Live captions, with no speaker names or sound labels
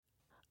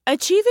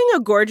Achieving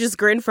a gorgeous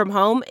grin from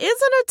home isn't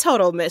a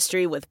total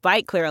mystery with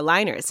Byte Clear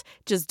aligners.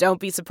 Just don't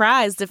be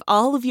surprised if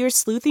all of your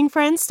sleuthing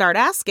friends start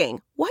asking,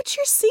 "What's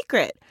your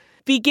secret?"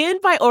 Begin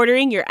by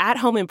ordering your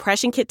at-home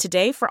impression kit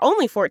today for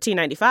only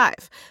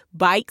 $14.95.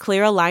 Byte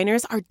Clear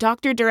aligners are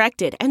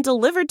doctor-directed and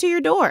delivered to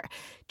your door.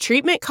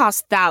 Treatment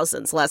costs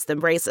thousands less than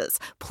braces.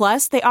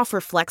 Plus, they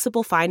offer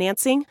flexible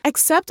financing,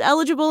 accept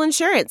eligible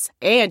insurance,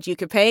 and you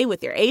can pay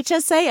with your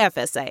HSA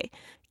FSA.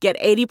 Get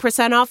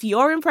 80% off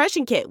your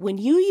impression kit when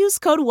you use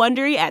code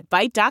WONDERY at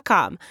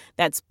Byte.com.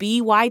 That's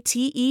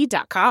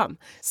BYTE.com.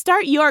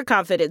 Start your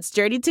confidence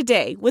journey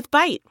today with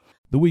Byte.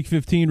 The Week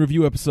 15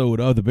 review episode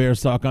of the Bears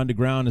Talk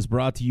Underground is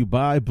brought to you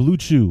by Blue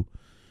Chew.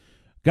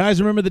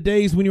 Guys, remember the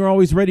days when you were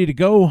always ready to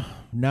go?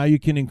 Now you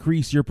can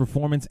increase your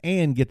performance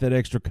and get that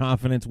extra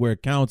confidence where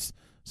it counts.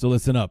 So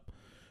listen up.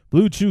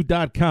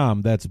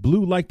 BlueChew.com, that's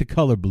blue like the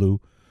color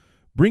blue,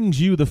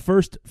 brings you the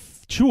first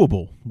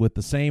chewable with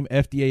the same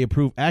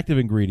FDA-approved active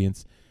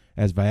ingredients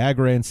as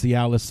Viagra and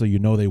Cialis, so you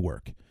know they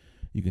work.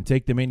 You can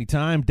take them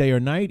anytime, day or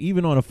night,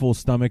 even on a full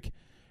stomach.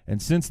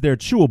 And since they're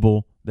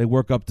chewable, they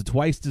work up to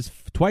twice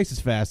as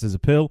fast as a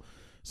pill,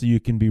 so you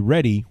can be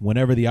ready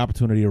whenever the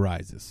opportunity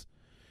arises.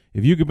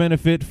 If you could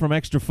benefit from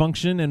extra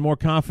function and more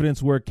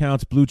confidence where it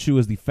counts, Blue Chew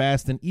is the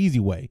fast and easy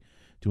way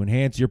to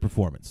enhance your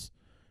performance.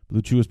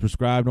 Blue Chew is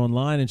prescribed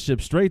online and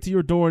shipped straight to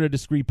your door in a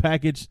discreet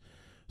package,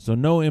 so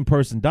no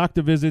in-person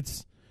doctor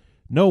visits,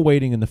 no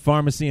waiting in the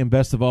pharmacy, and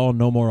best of all,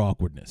 no more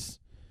awkwardness.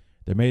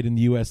 They're made in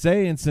the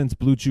USA, and since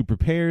Blue Chew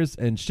prepares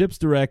and ships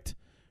direct,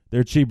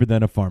 they're cheaper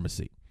than a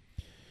pharmacy.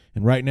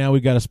 And right now,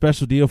 we've got a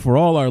special deal for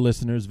all our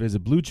listeners.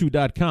 Visit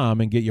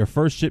BlueChew.com and get your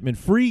first shipment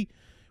free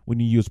when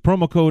you use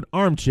promo code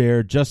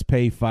ARMCHAIR. Just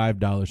pay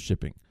 $5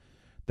 shipping.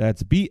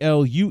 That's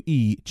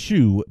BLUE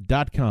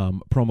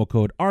Chew.com, promo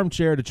code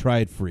ARMCHAIR to try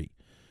it free.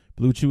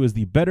 Blue Chew is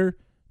the better,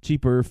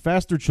 cheaper,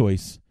 faster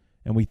choice,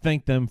 and we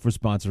thank them for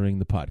sponsoring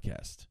the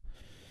podcast.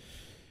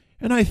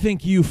 And I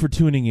thank you for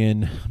tuning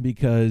in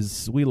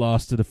because we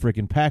lost to the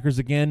frickin' Packers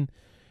again.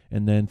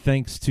 And then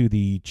thanks to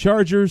the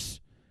Chargers,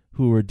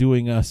 who are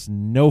doing us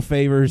no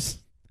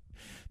favors,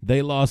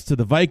 they lost to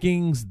the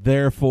Vikings,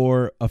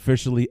 therefore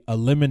officially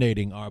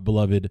eliminating our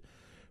beloved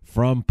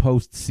from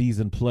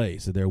postseason play.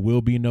 So there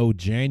will be no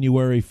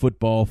January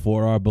football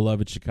for our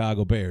beloved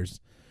Chicago Bears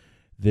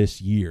this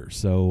year.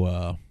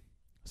 So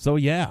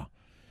yeah.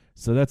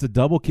 So that's a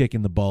double kick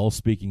in the balls,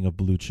 speaking of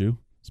Blue Chew.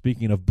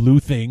 Speaking of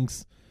blue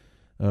things,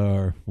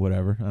 or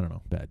whatever. I don't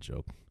know. Bad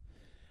joke.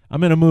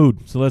 I'm in a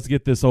mood, so let's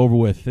get this over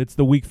with. It's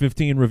the Week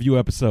 15 review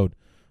episode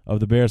of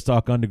the Bears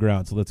Talk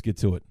Underground, so let's get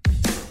to it.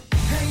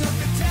 Hang up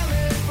the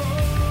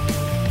telephone,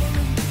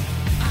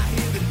 I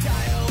hear the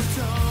dial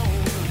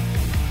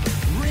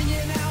tone,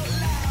 ringing out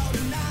loud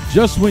and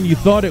Just when you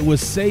thought it was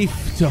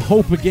safe to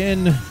hope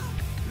again,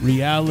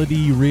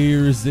 reality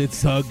rears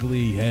its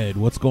ugly head.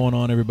 What's going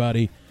on,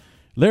 everybody?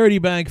 Larry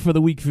Bank for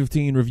the Week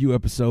 15 review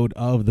episode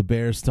of the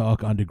Bears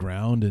Talk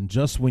Underground. And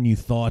just when you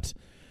thought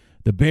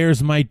the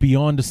Bears might be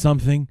onto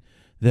something,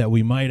 that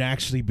we might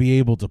actually be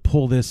able to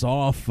pull this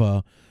off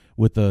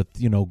with a,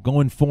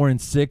 going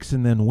 4-6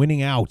 and then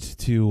winning out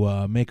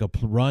to make a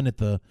run at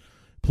the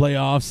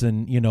playoffs.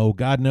 And,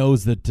 God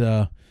knows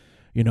that,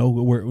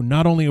 we're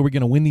not only are we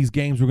going to win these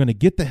games, we're going to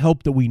get the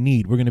help that we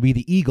need. We're going to be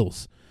the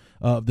Eagles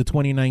of the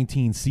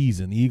 2019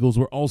 season. The Eagles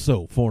were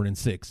also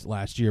 4-6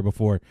 last year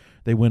before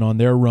they went on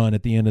their run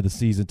at the end of the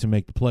season to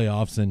make the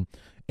playoffs and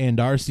end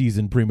our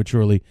season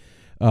prematurely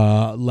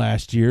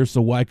last year.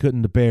 So why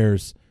couldn't the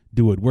Bears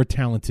do it? We're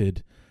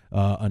talented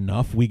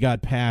enough. We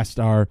got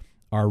past our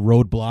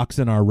roadblocks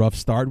and our rough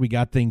start. We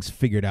got things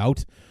figured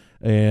out.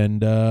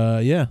 And,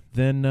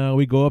 then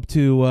we go up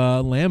to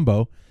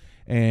Lambeau.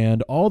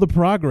 And all the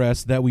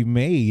progress that we've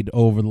made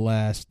over the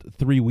last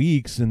 3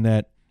 weeks, and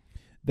that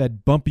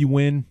bumpy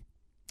win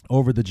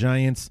over the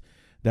Giants,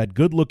 that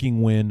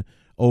good-looking win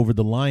over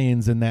the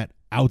Lions, and that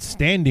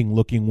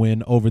outstanding-looking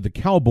win over the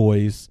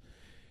Cowboys,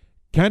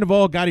 kind of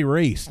all got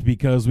erased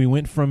because we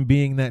went from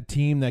being that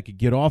team that could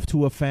get off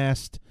to a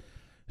fast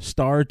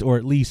start or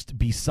at least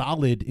be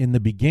solid in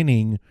the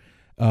beginning.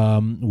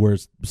 We're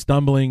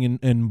stumbling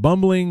and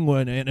bumbling,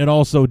 and it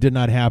also did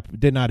not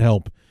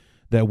help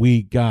that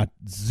we got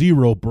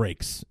 0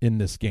 breaks in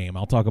this game.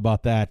 I'll talk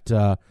about that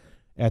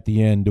at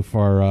the end of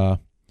our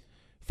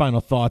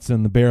final thoughts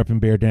in the Bear Up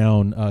and Bear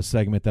Down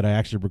segment that I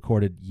actually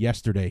recorded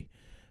yesterday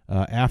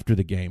after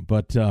the game.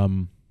 But,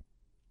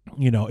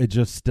 it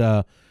just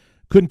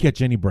couldn't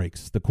catch any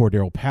breaks. The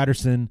Cordero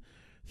Patterson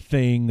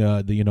thing,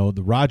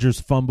 the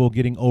Rodgers fumble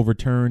getting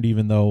overturned,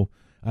 even though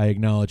I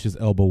acknowledge his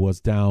elbow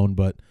was down.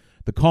 But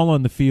the call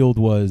on the field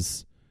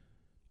was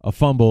a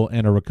fumble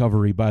and a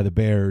recovery by the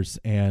Bears,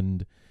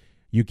 and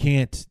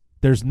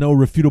there's no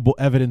refutable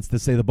evidence to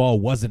say the ball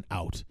wasn't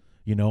out.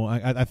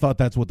 I thought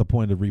that's what the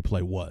point of the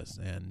replay was.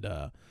 And,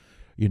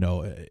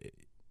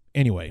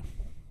 anyway,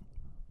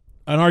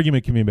 an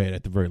argument can be made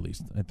at the very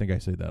least. I think I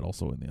said that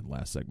also in the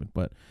last segment.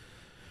 But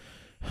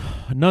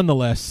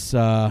nonetheless,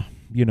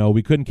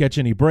 we couldn't catch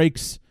any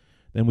breaks.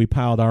 Then we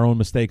piled our own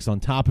mistakes on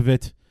top of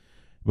it.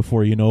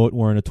 Before you know it,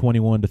 we're in a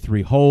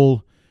 21-3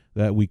 hole.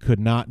 that we could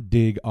not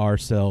dig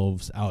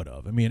ourselves out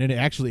of. I mean,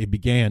 it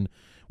began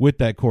with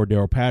that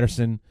Cordero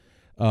Patterson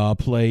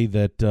play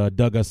that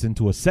dug us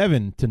into a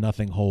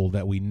 7-0 hole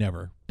that we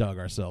never dug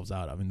ourselves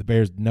out of. And the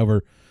Bears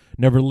never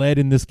led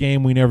in this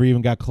game. We never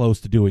even got close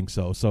to doing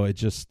so. So it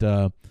just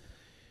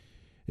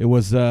it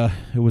was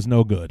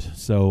no good.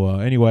 So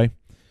anyway,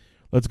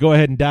 let's go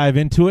ahead and dive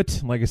into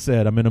it. Like I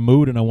said, I'm in a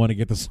mood and I want to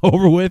get this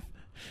over with.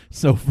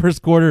 So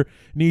first quarter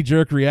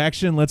knee-jerk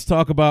reaction. Let's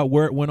talk about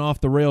where it went off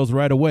the rails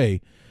right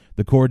away.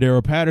 The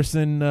Cordero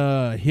Patterson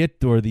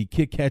hit, or the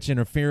kick-catch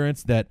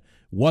interference that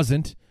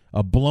wasn't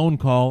a blown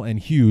call and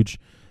huge.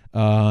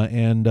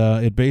 And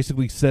it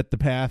basically set the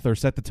path, or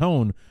set the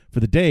tone for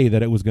the day,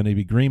 that it was going to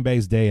be Green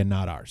Bay's day and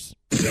not ours.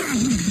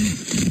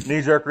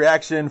 Knee-jerk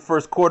reaction,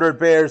 first quarter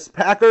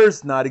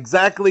Bears-Packers, not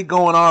exactly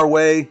going our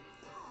way.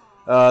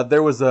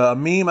 There was a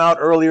meme out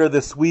earlier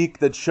this week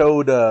that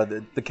showed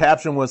the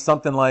caption was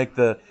something like,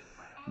 I'm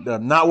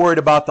not worried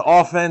about the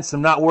offense,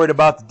 I'm not worried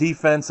about the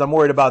defense, I'm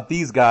worried about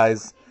these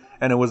guys.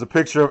 And it was a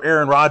picture of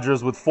Aaron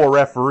Rodgers with 4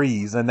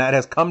 referees, and that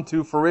has come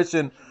to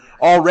fruition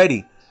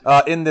already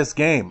in this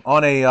game.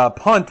 On a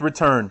punt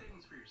return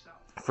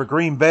for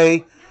Green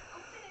Bay,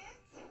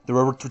 the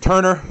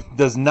returner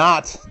does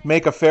not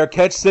make a fair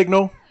catch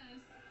signal.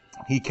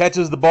 He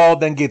catches the ball,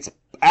 then gets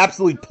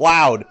absolutely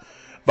plowed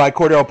by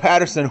Cordero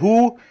Patterson,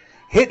 who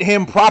hit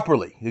him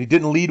properly. He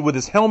didn't lead with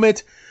his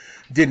helmet,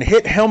 didn't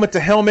hit helmet to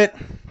helmet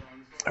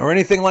or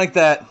anything like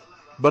that,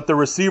 but the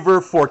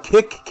receiver for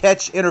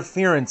kick-catch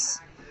interference,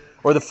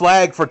 or the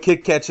flag for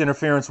kick-catch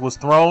interference, was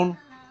thrown,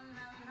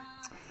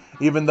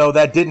 even though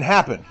that didn't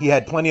happen. He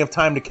had plenty of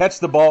time to catch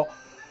the ball.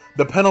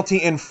 The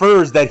penalty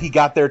infers that he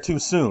got there too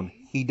soon.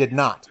 He did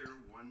not.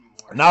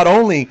 Not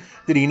only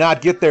did he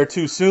not get there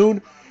too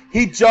soon,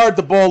 he jarred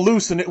the ball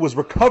loose, and it was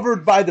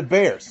recovered by the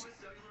Bears.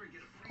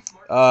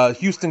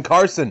 Houston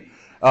Carson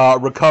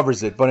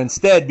recovers it, but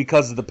instead,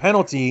 because of the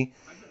penalty,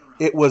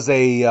 it was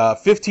a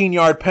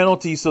 15-yard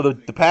penalty, so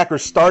the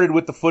Packers started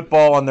with the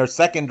football on their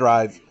second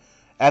drive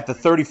at the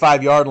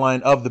 35-yard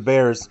line of the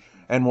Bears,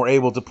 and were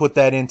able to put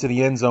that into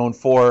the end zone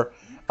for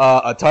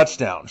a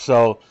touchdown.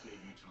 So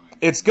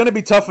it's going to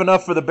be tough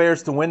enough for the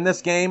Bears to win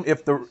this game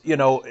if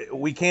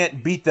we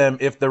can't beat them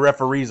if the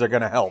referees are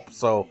going to help.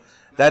 So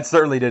that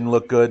certainly didn't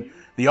look good.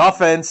 The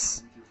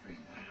offense,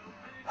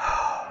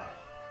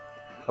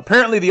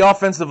 apparently the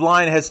offensive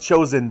line has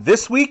chosen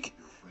this week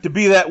to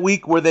be that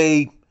week where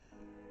they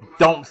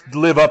don't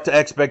live up to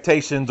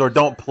expectations or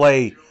don't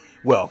play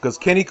well, because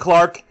Kenny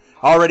Clark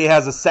already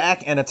has a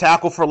sack and a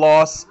tackle for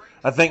loss.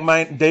 I think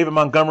David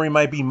Montgomery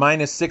might be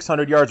minus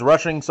 600 yards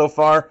rushing so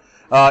far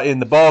in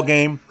the ball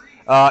game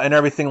and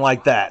everything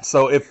like that.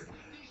 So if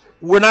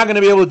we're not going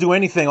to be able to do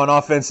anything on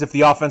offense if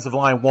the offensive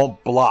line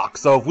won't block.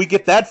 So if we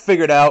get that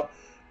figured out,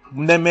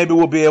 then maybe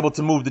we'll be able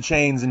to move the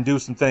chains and do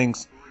some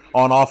things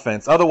on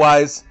offense.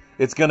 Otherwise,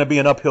 it's going to be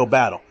an uphill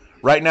battle.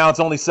 Right now, it's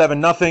only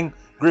 7-0.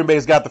 Green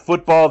Bay's got the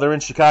football. They're in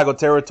Chicago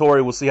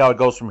territory. We'll see how it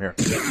goes from here.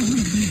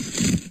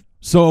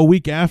 So a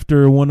week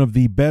after one of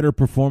the better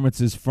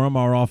performances from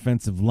our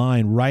offensive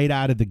line right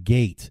out of the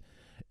gate,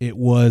 it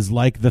was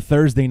like the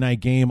Thursday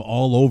night game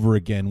all over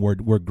again, where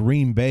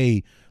Green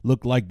Bay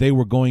looked like they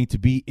were going to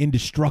be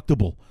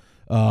indestructible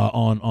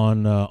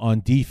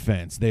on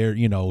defense. They're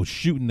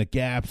shooting the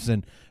gaps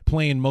and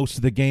playing most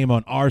of the game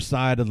on our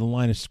side of the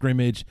line of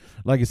scrimmage.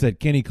 Like I said,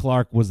 Kenny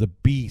Clark was a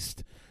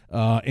beast,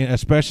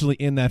 especially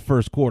in that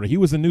first quarter. He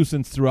was a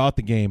nuisance throughout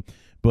the game,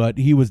 but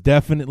he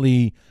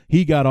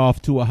got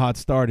off to a hot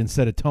start and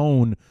set a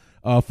tone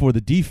for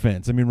the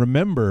defense. I mean,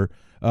 remember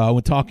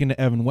when talking to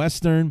Evan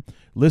Western,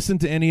 listen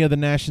to any of the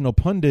national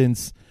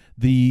pundits.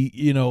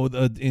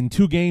 In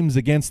 2 games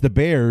against the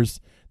Bears,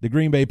 the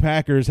Green Bay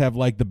Packers have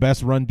like the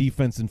best run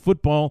defense in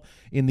football.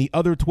 In the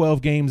other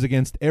 12 games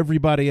against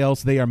everybody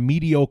else, they are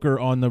mediocre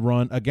on the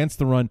run, against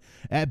the run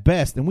at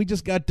best. And we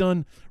just got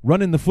done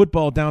running the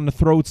football down the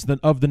throats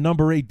of the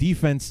number 8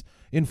 defense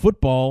in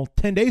football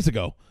 10 days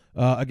ago.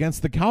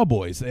 Against the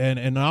Cowboys,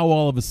 and now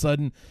all of a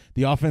sudden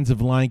the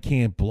offensive line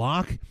can't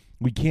block.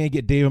 We can't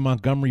get David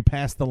Montgomery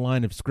past the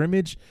line of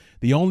scrimmage.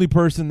 The only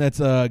person that's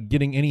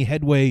getting any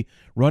headway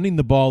running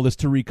the ball is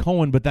Tariq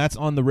Cohen, but that's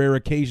on the rare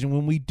occasion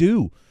when we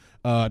do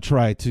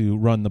try to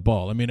run the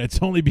ball. I mean, it's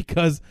only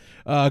because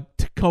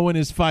Cohen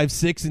is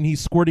 5'6" and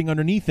he's squirting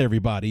underneath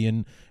everybody,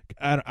 and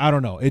I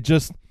don't know.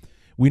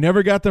 We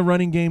never got the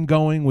running game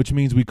going, which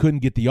means we couldn't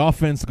get the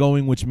offense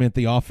going, which meant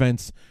the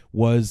offense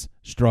was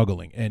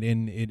struggling.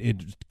 And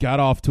it got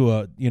off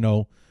to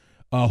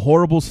a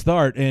horrible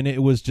start, and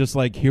it was just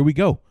like, here we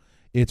go.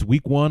 It's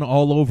week 1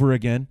 all over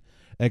again,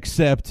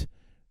 except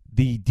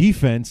the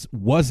defense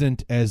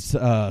wasn't as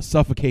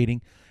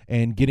suffocating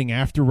and getting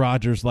after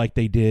Rodgers like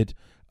they did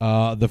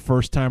the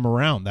first time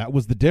around. That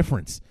was the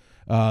difference.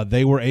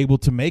 They were able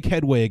to make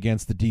headway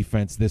against the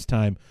defense this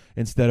time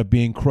instead of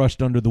being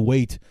crushed under the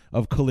weight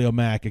of Khalil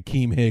Mack,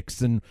 Akeem Hicks,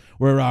 and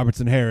Roy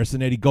Robertson Harris,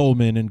 and Eddie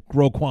Goldman, and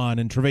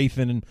Roquan, and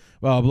Trevathan, and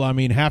blah, blah. I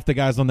mean, half the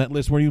guys on that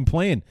list weren't even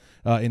playing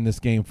in this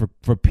game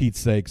for Pete's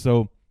sake.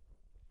 So,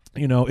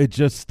 it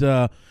just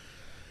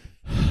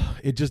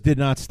it just did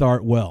not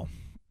start well.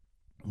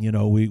 You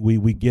know,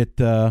 we get,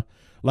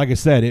 like I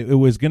said, it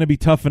was going to be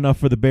tough enough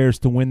for the Bears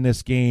to win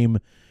this game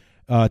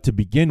to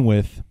begin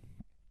with.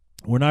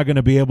 We're not going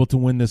to be able to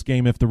win this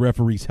game if the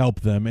referees help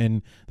them,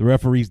 and the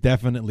referees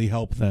definitely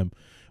help them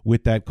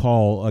with that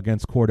call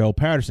against Cordell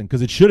Patterson,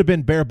 because it should have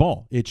been Bear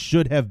ball. It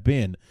should have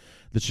been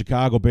the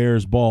Chicago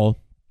Bears ball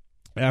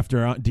after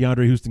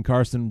DeAndre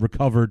Houston-Carson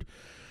recovered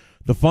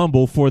the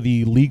fumble for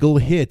the legal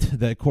hit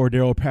that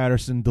Cordell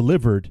Patterson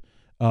delivered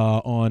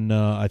on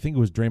I think it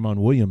was Draymond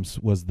Williams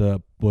was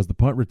the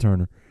punt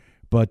returner.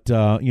 But,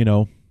 you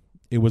know,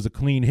 it was a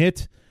clean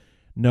hit.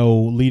 No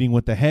leading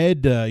with the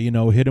head,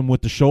 hit him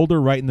with the shoulder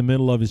right in the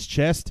middle of his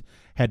chest.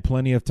 Had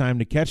plenty of time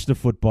to catch the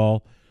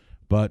football,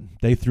 but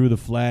they threw the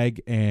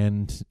flag.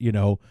 And,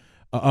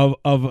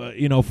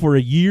 for a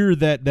year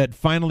that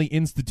finally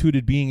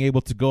instituted being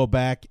able to go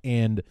back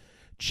and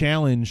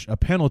challenge a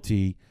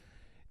penalty,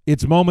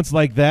 it's moments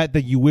like that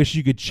you wish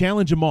you could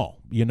challenge them all.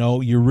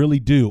 You really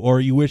do.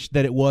 Or you wish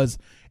that it was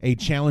a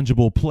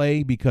challengeable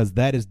play, because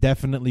that is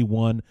definitely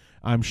one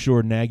I'm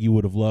sure Nagy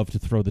would have loved to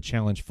throw the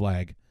challenge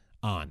flag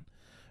on.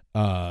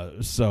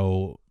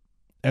 So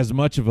as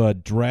much of a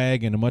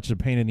drag and as much of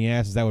a pain in the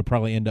ass as that would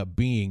probably end up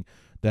being,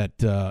 that,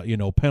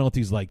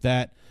 penalties like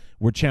that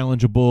were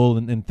challengeable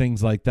and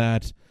things like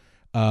that,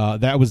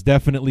 that was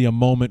definitely a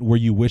moment where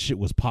you wish it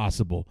was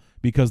possible,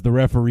 because the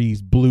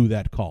referees blew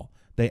that call.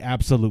 They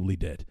absolutely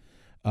did.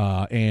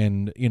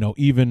 Even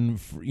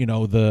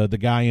the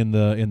guy in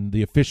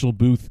the official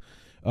booth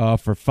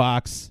for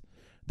Fox,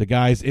 the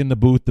guys in the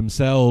booth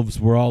themselves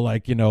were all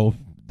like,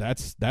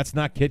 that's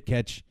not kit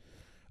catch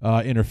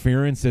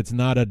interference. It's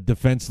not a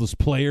defenseless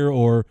player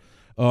or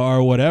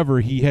whatever.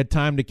 He had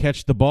time to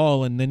catch the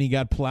ball, and then he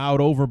got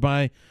plowed over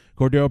by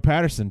Cordell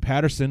Patterson.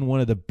 Patterson,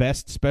 one of the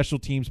best special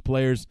teams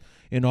players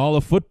in all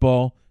of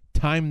football,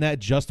 timed that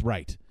just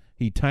right.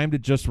 He timed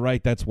it just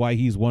right. That's why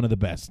he's one of the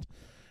best,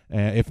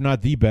 if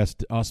not the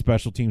best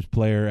special teams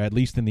player, at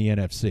least in the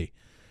NFC.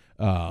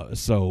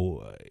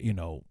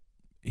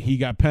 He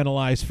got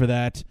penalized for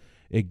that.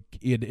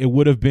 It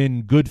would have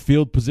been good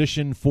field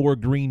position for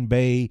Green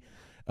Bay,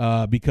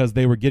 because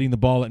they were getting the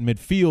ball at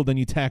midfield, and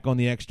you tack on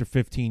the extra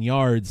 15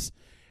 yards,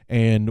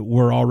 and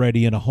we're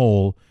already in a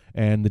hole,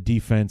 and the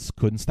defense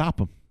couldn't stop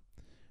them.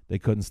 They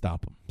couldn't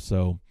stop them.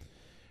 So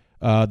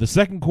the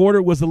second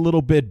quarter was a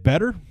little bit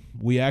better.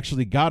 We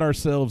actually got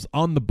ourselves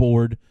on the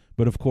board,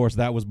 but, of course,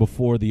 that was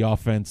before the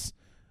offense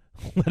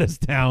let us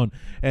down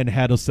and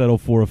had to settle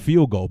for a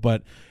field goal.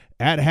 But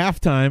at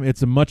halftime,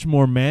 it's a much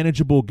more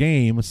manageable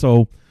game,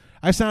 so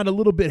I sound a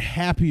little bit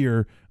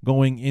happier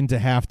going into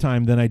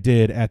halftime than I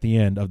did at the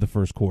end of the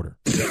first quarter.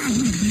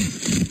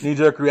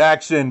 Knee-jerk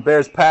reaction,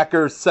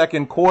 Bears-Packers,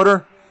 second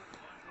quarter.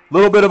 A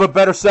little bit of a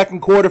better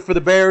second quarter for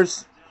the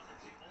Bears.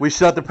 We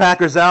shut the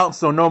Packers out,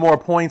 so no more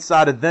points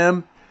out of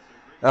them.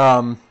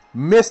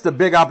 Missed a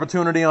big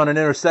opportunity on an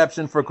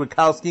interception for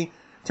Kwiatkowski.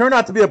 Turned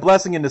out to be a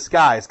blessing in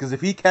disguise, because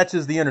if he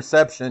catches the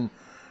interception,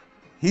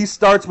 he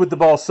starts with the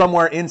ball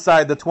somewhere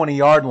inside the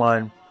 20-yard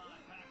line.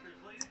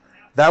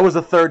 That was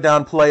a third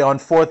down play. On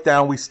fourth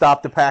down, we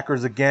stopped the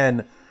Packers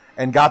again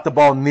and got the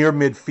ball near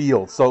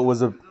midfield. So it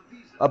was a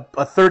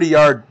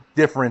 30-yard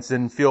difference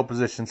in field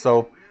position.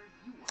 So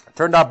it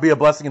turned out to be a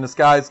blessing in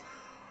disguise.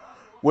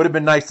 Would have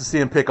been nice to see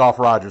him pick off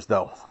Rodgers,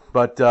 though.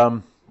 But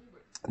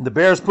the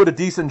Bears put a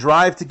decent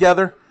drive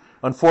together.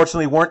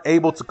 Unfortunately, weren't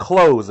able to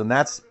close, and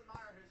that's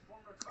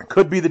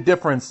could be the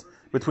difference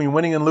between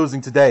winning and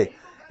losing today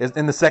is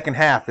in the second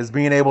half, is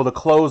being able to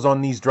close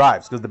on these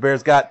drives, because the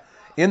Bears got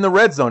in the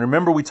red zone.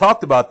 Remember, we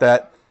talked about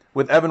that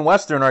with Evan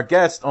Western, our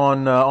guest,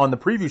 on the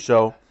preview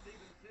show,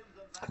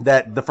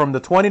 that from the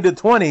 20 to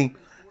 20,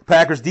 the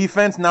Packers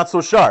defense not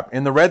so sharp.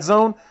 In the red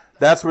zone,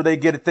 that's where they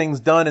get things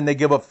done, and they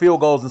give up field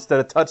goals instead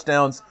of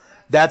touchdowns.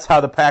 That's how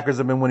the Packers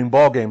have been winning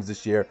ball games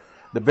this year.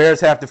 The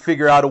Bears have to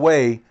figure out a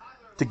way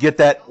to get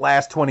that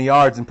last 20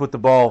 yards and put the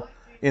ball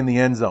in the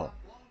end zone.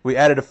 We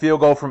added a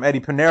field goal from Eddie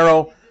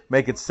Pinheiro,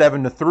 make it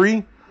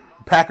 7-3.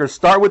 Packers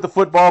start with the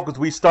football because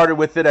we started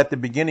with it at the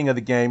beginning of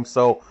the game,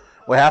 so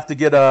we'll have to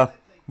get a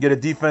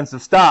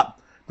defensive stop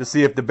to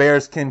see if the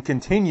Bears can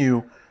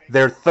continue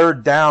their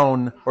third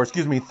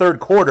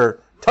quarter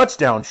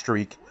touchdown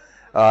streak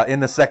in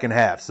the second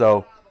half.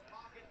 So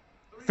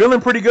feeling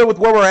pretty good with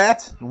where we're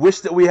at. Wish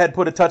that we had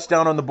put a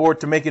touchdown on the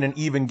board to make it an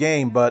even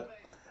game, but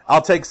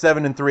I'll take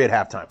 7-3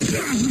 at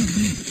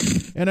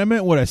halftime. And I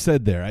meant what I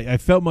said there. I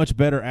felt much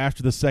better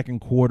after the second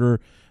quarter.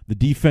 The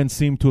defense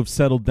seemed to have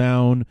settled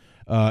down.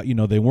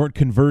 They weren't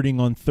converting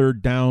on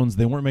third downs.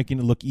 They weren't making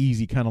it look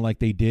easy, kind of like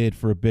they did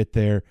for a bit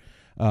there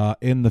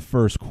in the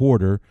first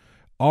quarter.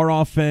 Our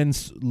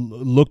offense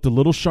looked a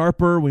little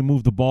sharper. We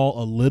moved the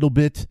ball a little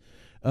bit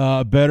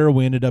better.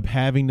 We ended up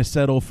having to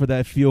settle for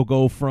that field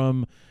goal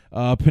from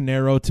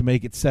Pinheiro to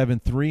make it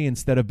 7-3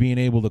 instead of being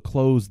able to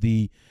close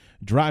the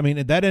drive. I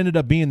mean, that ended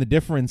up being the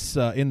difference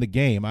in the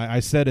game. I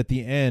said at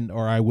the end,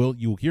 or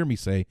you'll hear me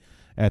say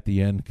at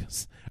the end,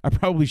 because I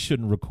probably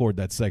shouldn't record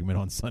that segment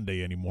on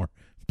Sunday anymore.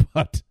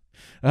 But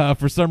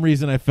for some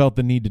reason, I felt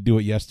the need to do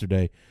it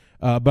yesterday.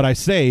 But I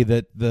say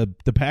that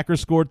the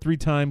Packers scored 3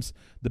 times,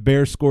 the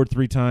Bears scored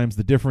 3 times,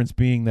 the difference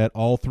being that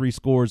all 3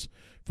 scores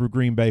for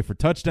Green Bay for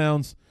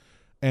touchdowns,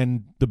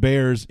 and the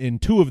Bears in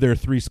 2 of their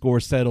 3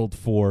 scores settled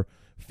for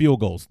field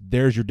goals.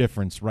 There's your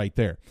difference right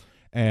there.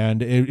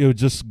 And it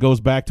just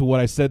goes back to what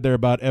I said there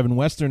about Evan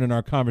Western in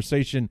our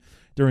conversation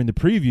during the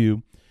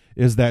preview,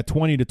 is that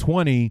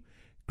 20-20,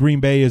 Green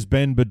Bay is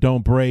bend but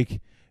don't break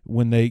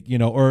when they,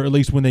 or at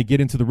least when they get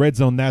into the red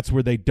zone, that's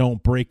where they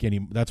don't break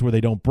that's where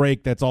they don't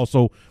break. That's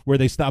also where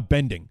they stop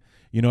bending.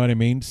 You know what I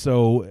mean?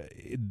 So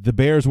the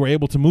Bears were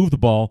able to move the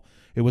ball.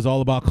 It was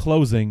all about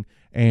closing,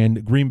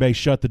 and Green Bay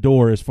shut the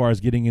door as far as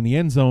getting in the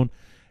end zone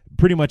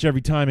pretty much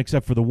every time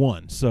except for the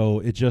one. So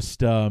it just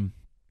that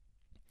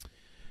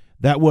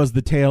was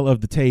the tail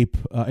of the tape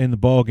in the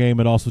ball game.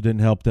 It also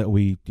didn't help that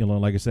we,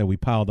 like I said, we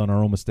piled on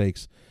our own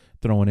mistakes,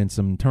 throwing in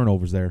some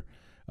turnovers there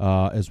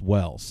as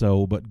well.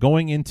 So, but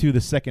going into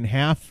the second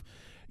half,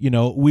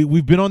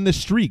 we've been on this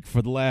streak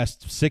for the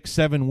last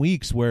 6-7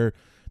 weeks where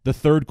the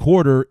third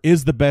quarter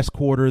is the best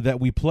quarter that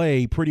we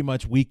play pretty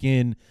much week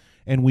in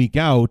and week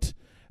out.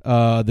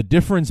 The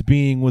difference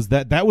being was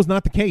that was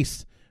not the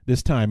case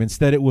this time.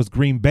 Instead, it was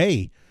Green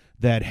Bay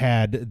that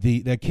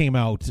came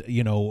out,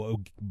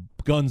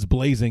 guns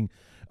blazing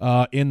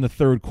in the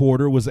third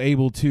quarter, were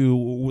able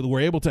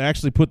to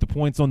actually put the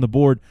points on the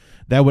board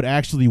that would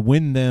actually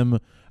win them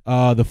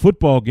the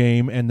football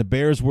game, and the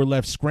Bears were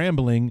left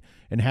scrambling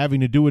and having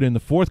to do it in the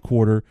fourth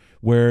quarter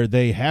where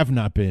they have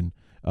not been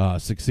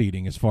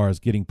succeeding as far as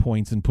getting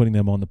points and putting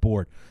them on the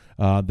board.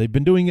 They've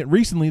been doing it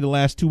recently the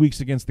last 2 weeks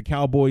against the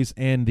Cowboys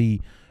and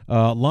the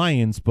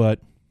Lions, but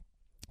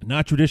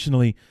not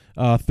traditionally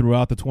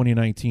throughout the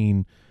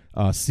 2019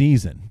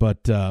 season.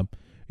 But,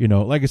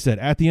 like I said,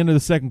 at the end of the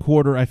second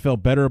quarter, I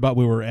felt better about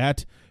where we were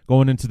at.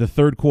 Going into the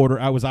third quarter,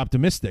 I was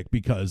optimistic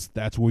because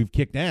that's where we've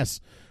kicked ass,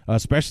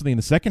 especially in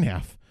the second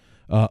half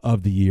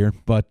of the year.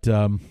 But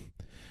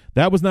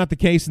that was not the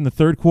case in the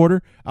third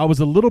quarter. I was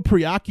a little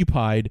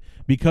preoccupied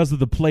because of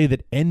the play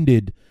that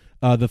ended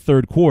the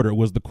third quarter. It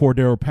was the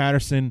Cordero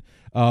Patterson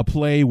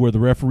play where the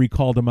referee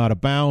called him out of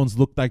bounds.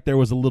 Looked like there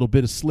was a little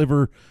bit of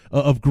sliver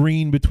of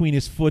green between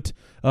his foot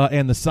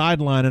and the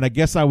sideline, and I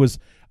guess I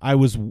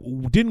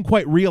didn't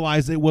quite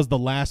realize it was the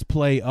last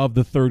play of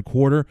the third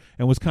quarter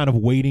and was kind of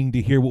waiting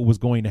to hear what was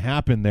going to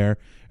happen there.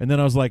 And then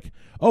I was like,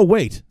 oh,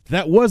 wait,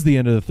 that was the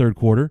end of the third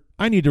quarter.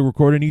 I need to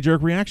record a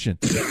knee-jerk reaction.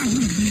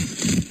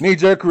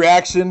 Knee-jerk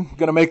reaction.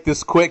 Going to make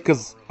this quick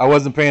because I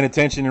wasn't paying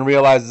attention and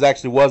realized it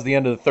actually was the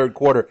end of the third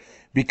quarter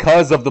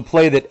because of the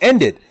play that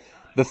ended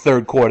the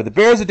third quarter. The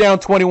Bears are down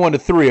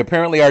 21-3.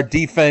 Apparently our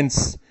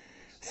defense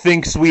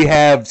thinks we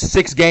have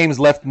 6 games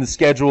left in the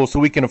schedule so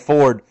we can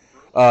afford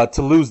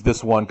to lose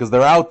this one because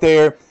they're out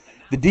there.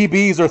 The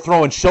DBs are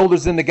throwing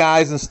shoulders into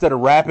guys instead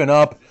of wrapping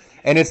up,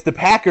 and it's the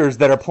Packers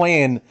that are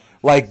playing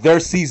like their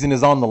season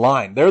is on the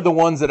line. They're the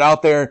ones that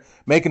out there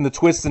making the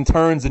twists and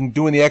turns and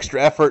doing the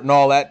extra effort and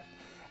all that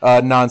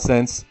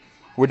nonsense.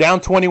 We're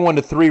down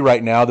 21-3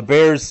 right now. The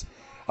Bears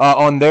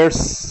on their,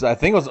 I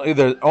think it was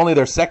either only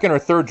their second or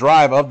third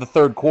drive of the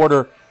third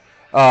quarter.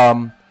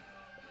 On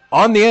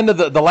the end of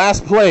the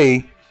last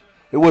play,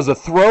 it was a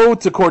throw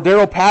to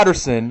Cordero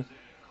Patterson,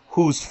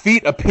 whose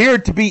feet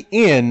appeared to be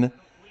in,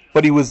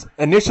 but he was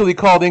initially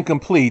called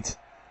incomplete.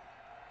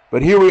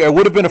 But it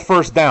would have been a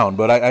first down.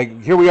 But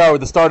here we are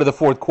with the start of the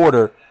fourth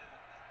quarter.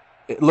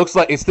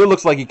 It still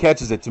looks like he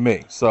catches it to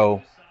me.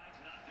 So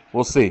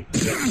we'll see.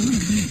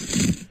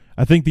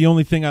 I think the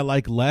only thing I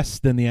like less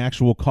than the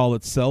actual call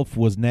itself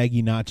was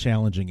Nagy not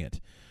challenging it.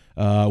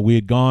 We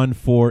had gone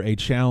for a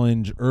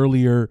challenge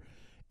earlier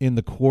in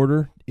the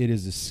quarter. It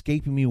is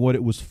escaping me what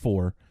it was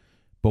for.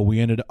 But we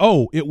ended.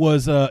 It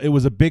was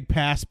a big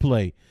pass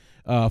play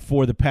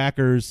for the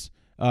Packers.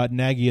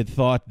 Nagy had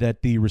thought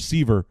that the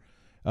receiver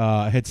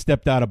had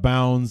stepped out of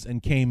bounds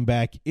and came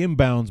back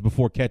inbounds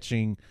before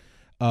catching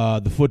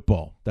the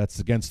football. That's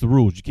against the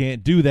rules. You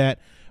can't do that.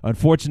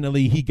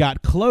 Unfortunately, he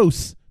got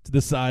close to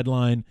the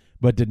sideline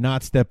but did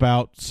not step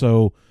out.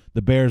 So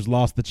the Bears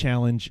lost the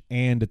challenge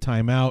and a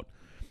timeout.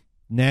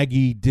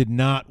 Nagy did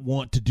not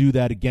want to do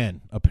that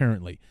again.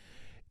 Apparently,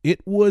 it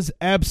was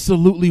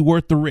absolutely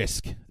worth the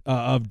risk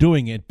of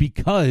doing it,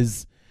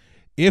 because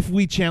if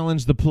we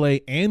challenge the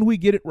play and we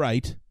get it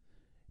right,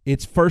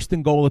 it's first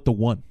and goal at the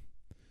 1,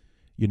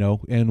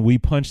 and we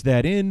punch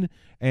that in,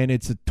 and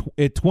it's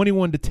at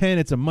 21-10.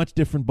 It's a much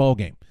different ball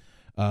game,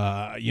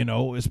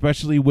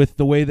 especially with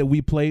the way that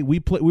we play. We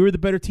were the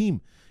better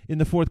team in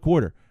the fourth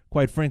quarter.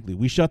 Quite frankly,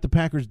 we shut the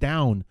Packers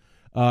down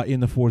in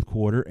the fourth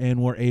quarter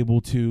and were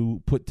able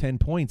to put 10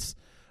 points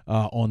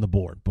on the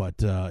board,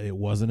 but it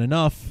wasn't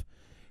enough.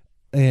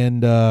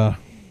 And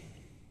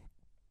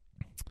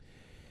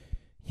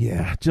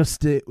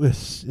it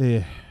was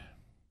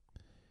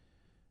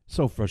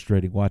so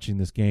frustrating watching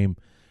this game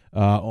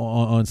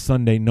on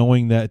Sunday,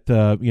 knowing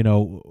that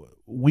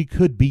we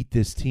could beat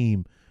this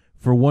team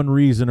for one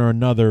reason or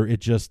another.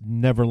 It just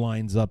never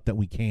lines up that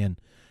we can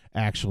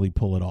actually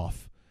pull it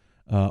off,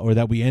 or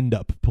that we end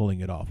up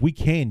pulling it off. We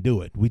can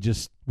do it. We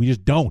just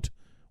don't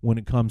when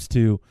it comes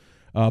to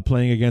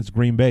playing against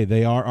Green Bay.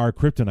 They are our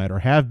kryptonite, or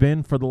have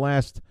been for the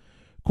last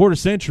quarter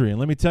century. And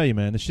let me tell you,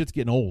 man, this shit's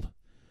getting old.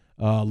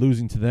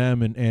 Losing to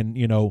them,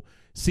 and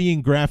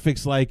seeing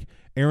graphics like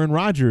Aaron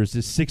Rodgers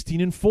is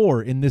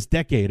 16-4 in this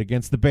decade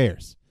against the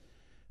Bears.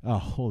 Oh,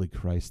 holy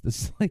Christ!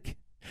 This is like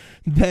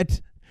that.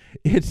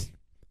 It's.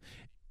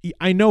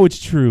 I know it's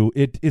true.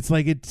 It's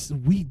like it's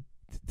we.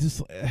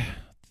 Just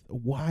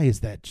why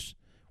is that?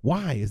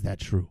 Why is that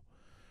true?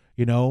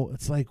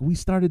 It's like we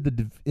started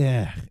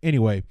the.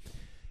 Anyway,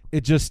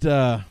 it just.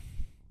 Yeah.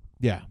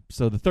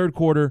 So the third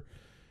quarter,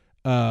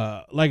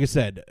 like I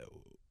said,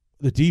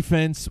 the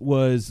defense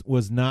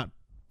was not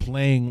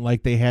playing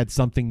like they had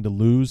something to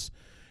lose.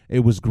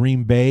 It was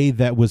Green Bay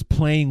that was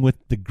playing with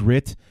the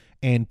grit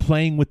and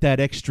playing with that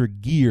extra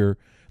gear,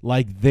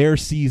 like their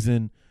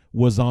season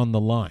was on the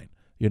line.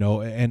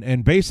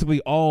 And basically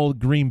all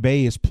Green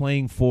Bay is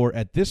playing for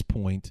at this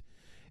point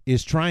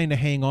is trying to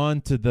hang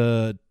on to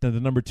the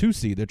number 2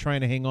 seed. They're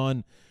trying to hang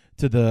on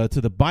to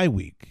the bye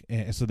week,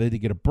 so they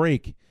get a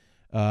break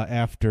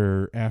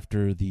after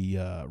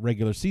the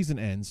regular season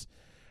ends,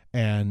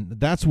 and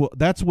that's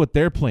what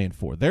they're playing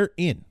for. They're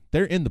in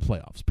the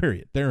playoffs.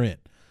 Period. They're in,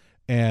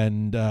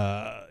 and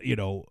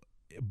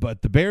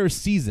but the Bears'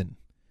 season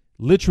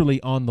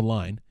literally on the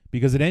line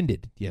because it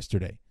ended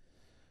yesterday.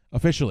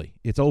 Officially,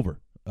 it's over.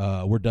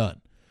 We're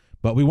done.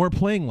 But we weren't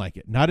playing like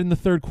it. Not in the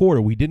third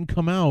quarter. We didn't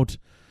come out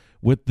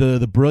with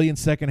the brilliant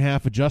second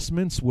half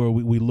adjustments where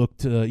we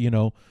looked,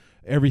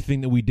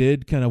 everything that we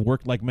did kind of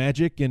worked like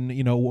magic, and,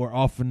 we're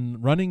off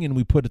and running, and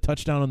we put a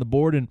touchdown on the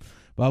board and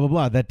blah, blah,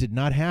 blah. That did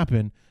not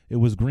happen. It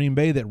was Green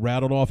Bay that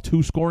rattled off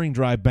 2 scoring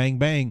drive, bang,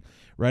 bang,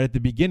 right at the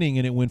beginning,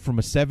 and it went from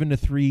a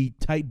 7-3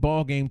 tight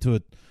ball game to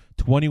a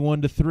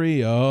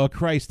 21-3. Oh,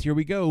 Christ, here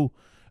we go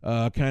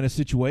kind of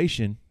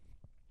situation.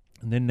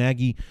 And then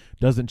Nagy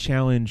doesn't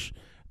challenge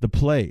the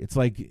play. It's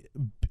like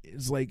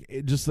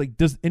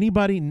does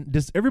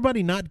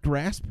everybody not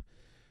grasp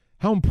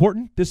how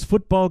important this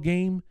football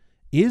game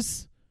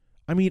is?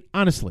 I mean,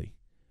 honestly,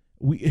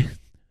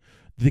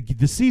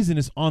 the season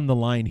is on the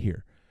line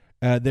here.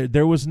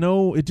 There was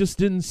no. It just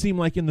didn't seem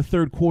like in the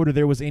third quarter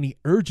there was any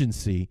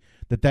urgency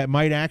that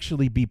might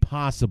actually be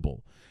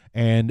possible.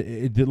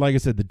 And like I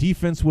said, the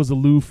defense was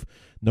aloof.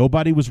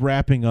 Nobody was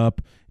wrapping up.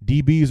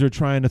 DBs are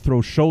trying to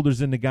throw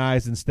shoulders into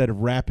guys instead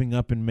of wrapping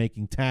up and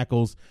making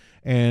tackles.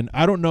 And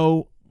I don't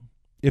know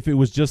if it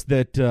was just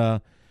that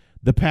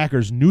the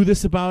Packers knew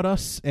this about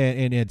us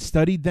and had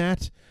studied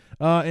that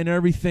and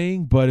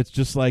everything, but it's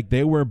just like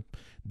they were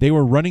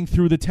running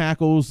through the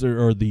tackles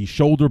or the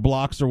shoulder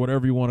blocks or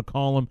whatever you want to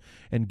call them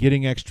and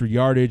getting extra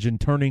yardage and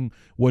turning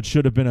what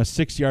should have been a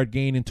 6-yard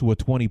gain into a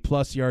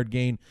 20-plus yard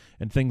gain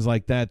and things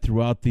like that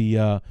throughout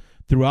the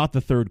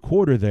third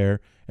quarter there.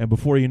 And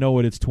before you know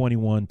it, it's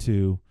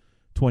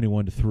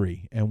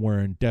 21-3, and we're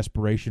in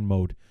desperation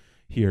mode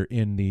here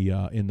in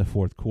the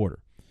fourth quarter.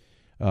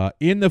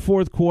 In the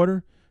fourth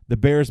quarter, the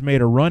Bears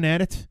made a run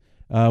at it.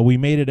 We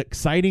made it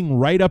exciting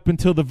right up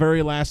until the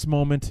very last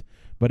moment.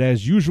 But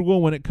as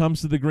usual, when it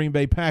comes to the Green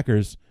Bay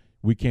Packers,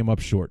 we came up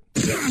short.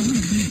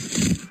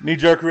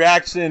 Knee-jerk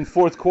reaction,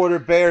 fourth quarter,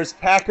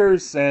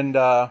 Bears-Packers, and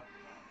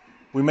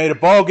we made a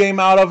ball game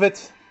out of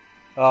it.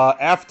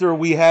 After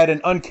we had an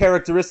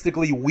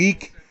uncharacteristically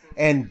weak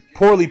and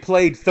poorly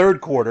played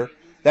third quarter,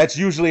 that's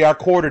usually our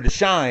quarter to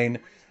shine,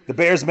 the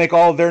Bears make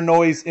all their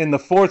noise in the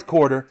fourth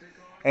quarter,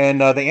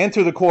 and they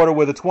enter the quarter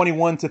with a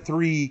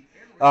 21-3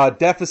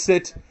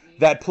 deficit.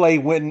 That play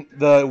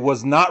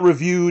was not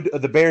reviewed.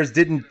 The Bears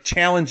didn't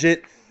challenge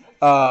it,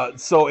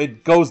 so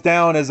it goes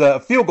down as a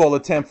field goal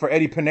attempt for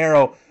Eddie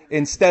Pinheiro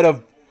instead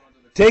of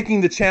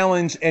taking the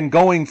challenge and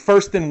going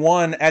first and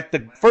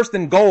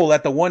goal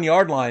at the 1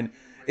 yard line.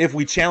 If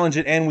we challenge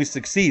it and we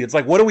succeed, it's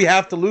like, what do we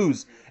have to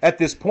lose at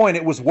this point?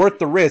 It was worth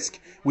the risk.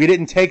 We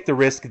didn't take the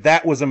risk.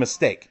 That was a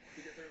mistake.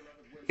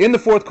 In the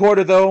fourth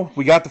quarter, though,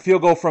 we got the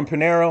field goal from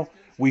Pinheiro.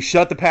 We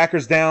shut the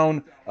Packers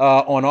down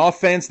on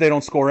offense. They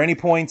don't score any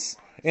points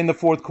in the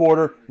fourth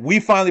quarter.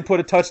 We finally put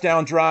a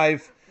touchdown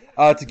drive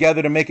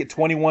together to make it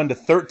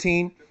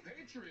 21-13.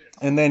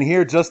 And then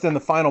here, just in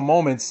the final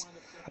moments,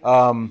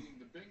 well,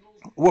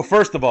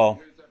 first of all,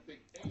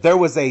 there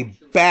was a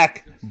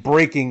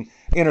back-breaking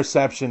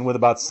interception with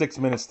about 6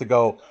 minutes to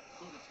go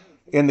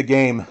in the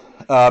game.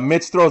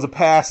 Mitch throws a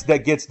pass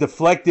that gets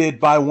deflected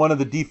by one of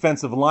the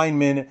defensive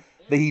linemen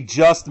that he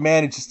just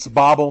manages to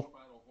bobble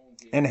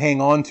and hang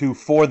on to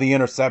for the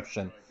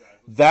interception.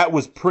 That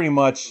was pretty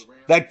much,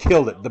 that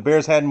killed it. The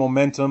Bears had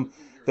momentum.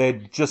 They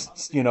had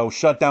just,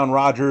 shut down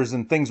Rodgers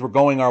and things were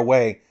going our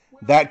way.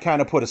 That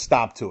kind of put a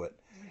stop to it.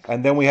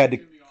 And then we had to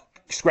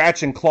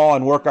scratch and claw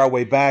and work our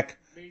way back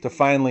to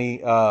finally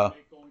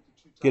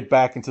get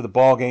back into the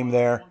ball game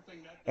there.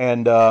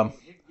 And the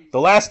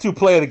last two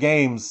plays of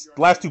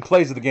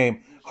the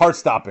game,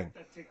 heart-stopping.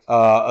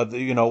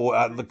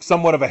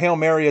 Somewhat of a Hail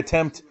Mary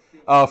attempt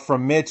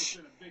from Mitch.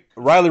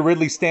 Riley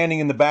Ridley standing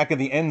in the back of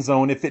the end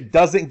zone. If it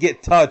doesn't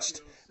get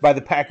touched by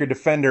the Packer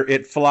defender,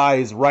 it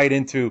flies right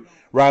into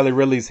Riley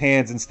Ridley's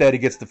hands. Instead, it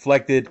gets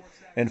deflected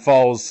and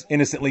falls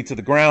innocently to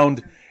the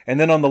ground. And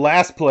then on the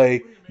last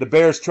play, the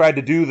Bears tried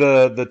to do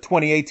the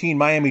 2018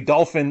 Miami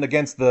Dolphin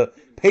against the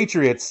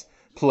Patriots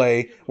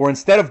play, where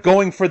instead of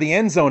going for the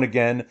end zone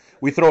again,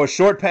 we throw a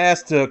short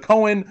pass to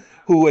Cohen,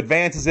 who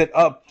advances it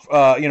up,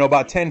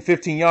 about 10,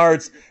 15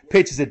 yards,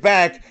 pitches it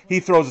back. He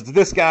throws it to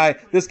this guy.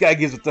 This guy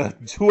gives it to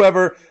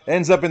whoever,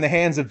 ends up in the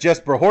hands of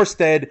Jesper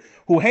Horsted,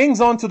 who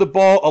hangs onto the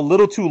ball a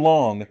little too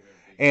long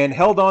and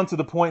held on to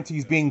the point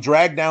he's being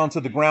dragged down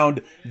to the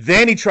ground.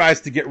 Then he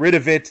tries to get rid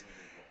of it.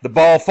 The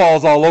ball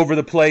falls all over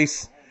the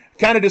place.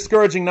 Kind of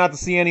discouraging not to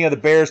see any of the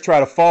Bears try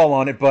to fall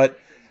on it, but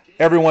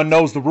everyone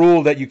knows the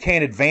rule that you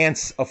can't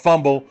advance a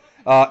fumble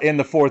in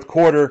the fourth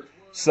quarter.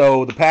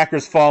 So the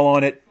Packers fall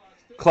on it.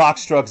 Clock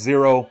struck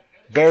 0.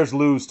 Bears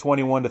lose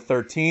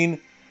 21-13,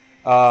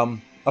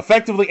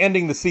 effectively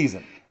ending the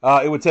season.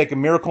 It would take a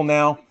miracle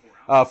now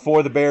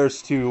for the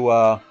Bears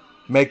to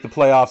make the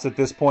playoffs at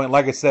this point.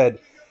 Like I said,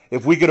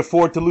 if we could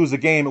afford to lose a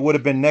game, it would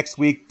have been next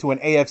week to an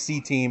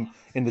AFC team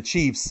in the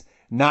Chiefs,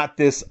 not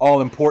this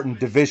all-important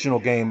divisional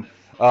game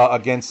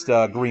against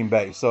Green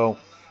Bay. So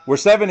we're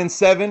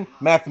 7-7,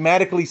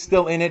 mathematically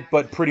still in it,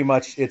 but pretty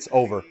much it's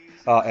over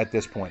at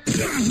this point.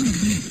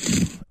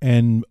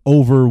 And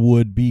over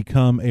would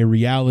become a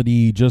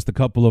reality just a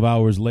couple of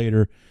hours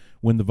later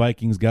when the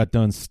Vikings got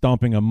done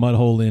stomping a mud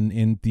hole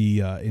into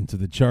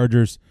the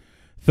Chargers,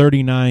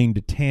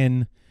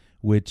 39-10,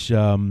 which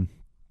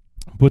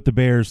put the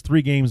Bears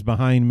 3 games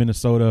behind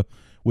Minnesota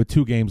with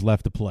 2 games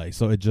left to play.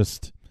 So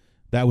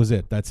that was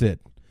it. That's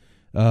it.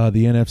 The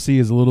NFC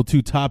is a little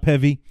too top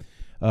heavy,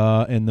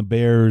 and the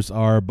Bears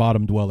are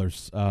bottom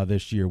dwellers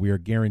this year. We are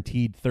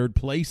guaranteed 3rd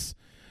place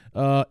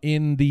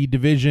in the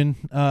division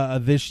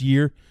this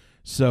year.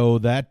 So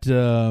that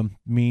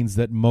means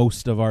that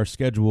most of our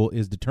schedule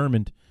is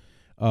determined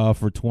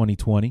for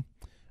 2020.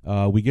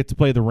 We get to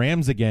play the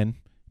Rams again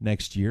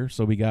next year,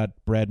 so we got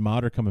Brad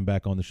Motter coming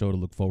back on the show to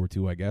look forward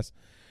to, I guess.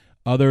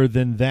 Other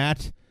than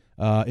that,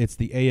 it's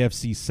the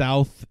AFC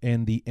South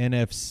and the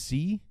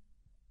NFC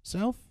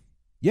South.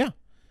 Yeah,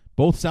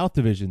 both South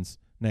divisions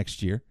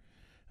next year.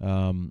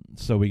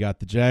 So we got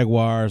the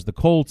Jaguars, the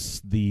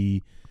Colts,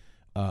 the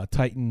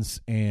Titans,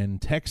 and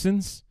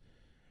Texans.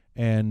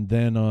 And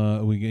then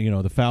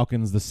the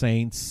Falcons, the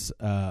Saints,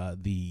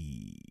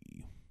 the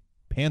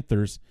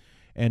Panthers,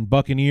 and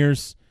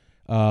Buccaneers.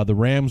 The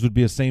Rams would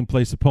be a same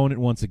place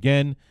opponent once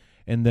again.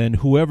 And then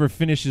whoever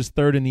finishes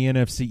 3rd in the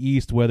NFC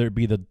East, whether it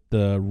be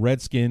the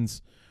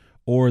Redskins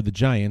or the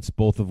Giants,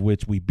 both of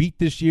which we beat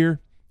this year.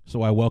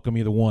 So I welcome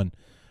either one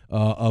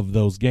of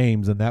those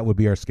games, and that would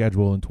be our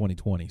schedule in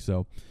 2020.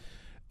 So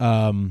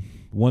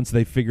once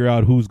they figure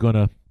out who's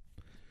going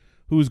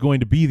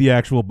to be the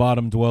actual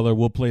bottom dweller,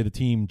 we'll play the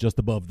team just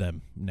above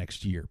them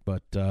next year.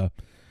 But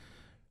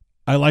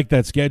I like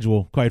that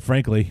schedule, quite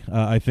frankly.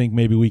 I think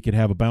maybe we could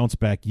have a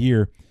bounce-back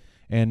year.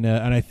 And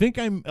I think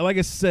like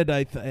I said,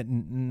 I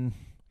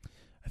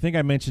think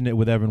I mentioned it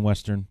with Evan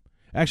Western.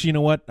 Actually, you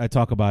know what? I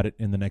talk about it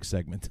in the next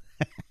segment.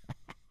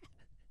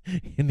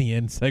 In the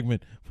end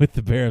segment with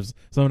the Bears.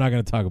 So I'm not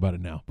going to talk about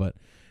it now. But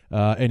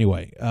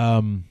anyway,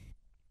 to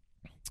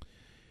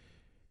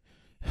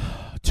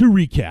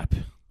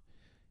recap,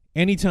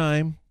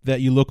 anytime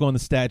that you look on the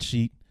stat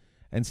sheet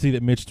and see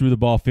that Mitch threw the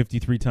ball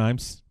 53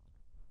 times,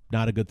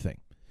 not a good thing.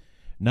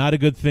 Not a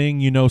good thing.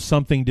 You know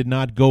something did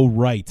not go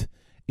right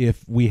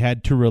if we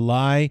had to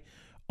rely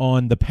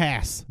on the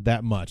pass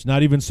that much.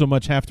 Not even so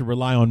much have to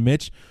rely on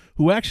Mitch,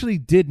 who actually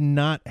did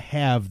not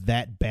have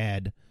a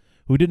bad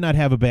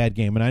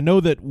game. And I know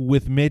that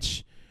with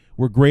Mitch,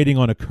 we're grading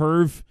on a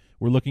curve.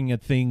 We're looking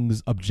at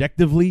things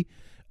objectively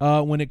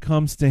when it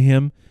comes to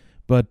him.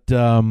 But,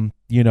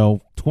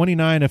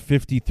 29 of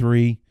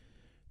 53,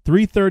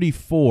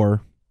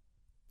 334,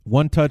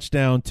 1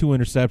 touchdown, 2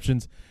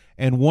 interceptions,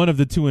 and one of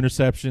the 2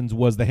 interceptions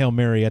was the Hail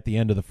Mary at the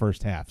end of the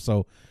first half.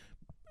 So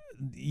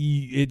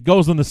it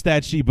goes on the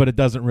stat sheet, but it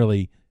doesn't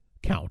really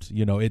count.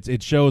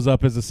 It shows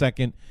up as a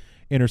second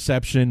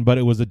interception, but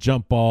it was a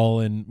jump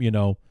ball, and,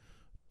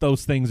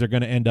 those things are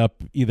going to end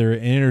up either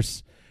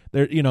there's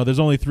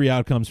only 3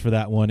 outcomes for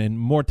that one, and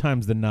more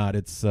times than not,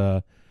 it's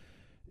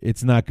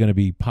not going to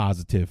be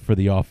positive for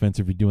the offense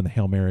if you're doing the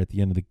Hail Mary at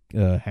the end of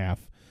the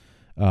half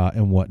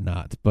and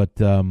whatnot. But,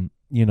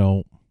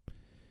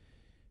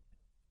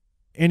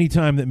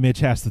 anytime that Mitch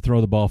has to throw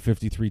the ball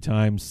 53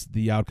 times,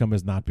 the outcome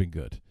has not been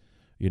good.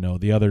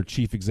 The other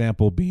chief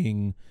example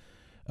being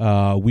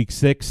week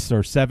 6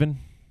 or 7,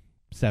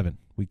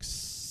 week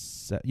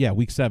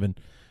 7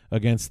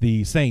 against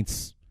the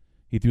Saints.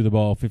 He threw the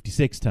ball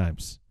 56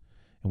 times,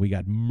 and we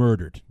got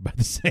murdered by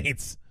the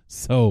Saints.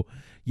 So,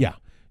 yeah.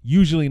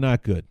 Usually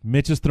not good.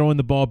 Mitch is throwing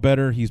the ball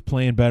better. He's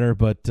playing better,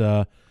 but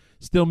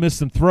still missed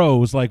some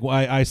throws. Like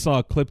I saw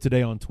a clip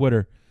today on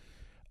Twitter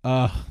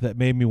that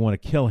made me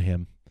want to kill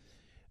him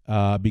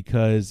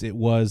because it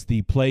was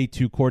the play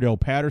to Cordell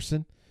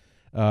Patterson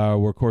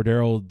where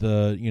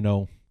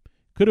Cordell,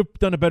 could have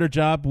done a better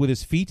job with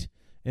his feet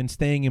and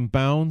staying in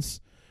bounds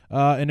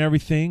and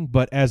everything.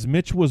 But as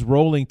Mitch was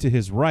rolling to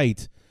his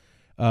right,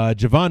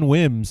 Javon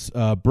Wims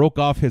broke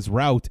off his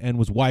route and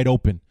was wide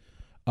open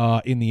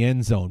in the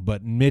end zone.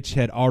 But Mitch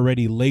had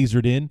already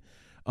lasered in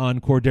on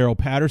Cordero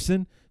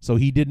Patterson, so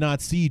he did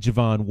not see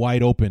Javon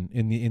wide open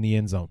in the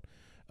end zone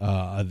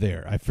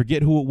there. I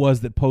forget who it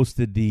was that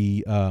posted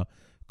the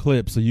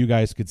clip so you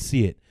guys could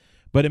see it,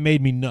 but it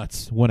made me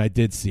nuts when I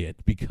did see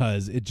it,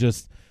 because it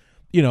just,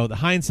 the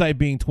hindsight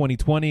being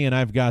 2020, and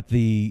I've got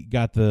the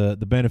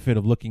benefit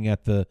of looking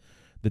at the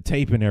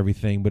tape and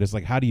everything, but it's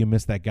like, how do you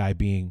miss that guy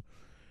being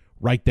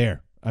right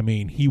there? I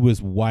mean, he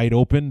was wide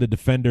open. The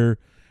defender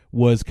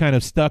was kind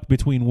of stuck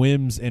between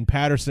Wims and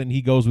Patterson.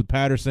 He goes with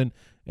Patterson,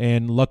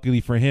 and luckily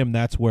for him,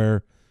 that's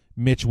where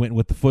Mitch went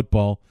with the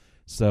football.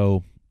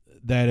 So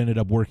that ended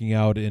up working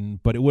out,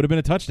 but it would have been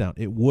a touchdown.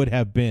 It would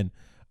have been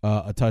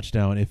a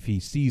touchdown if he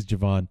sees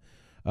Javon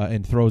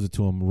and throws it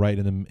to him right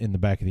in the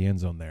back of the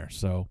end zone there.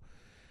 So,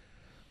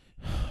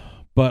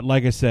 but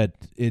like I said,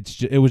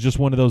 it was just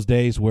one of those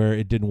days where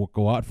it didn't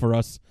go out for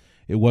us.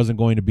 It wasn't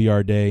going to be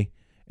our day,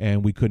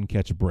 and we couldn't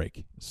catch a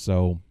break.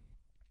 So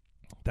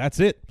that's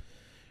it.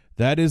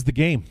 That is the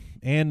game,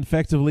 and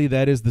effectively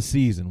that is the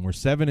season. We're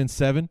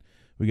 7-7.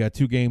 We got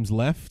 2 games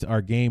left.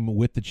 Our game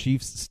with the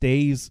Chiefs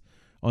stays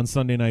on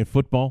Sunday Night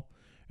Football,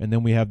 and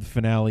then we have the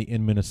finale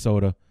in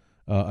Minnesota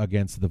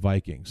against the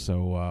Vikings.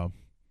 So,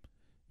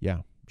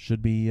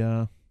 should be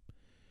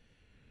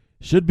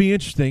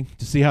interesting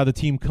to see how the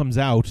team comes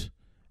out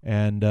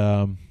and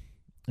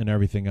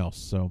everything else.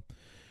 So,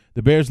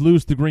 the Bears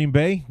lose to Green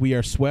Bay. We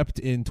are swept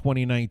in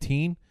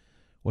 2019.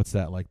 What's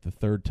that, like the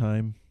third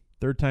time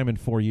in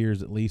 4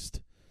 years at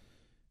least?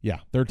 Yeah,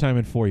 third time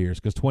in 4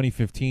 years, because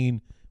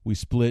 2015 we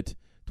split,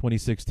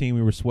 2016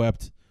 we were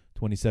swept,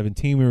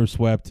 2017 we were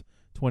swept,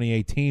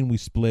 2018 we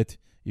split,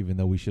 even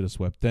though we should have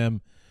swept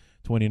them.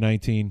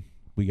 2019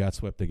 we got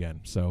swept again.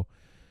 So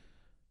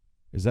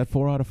is that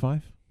 4 out of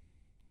 5?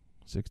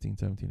 16,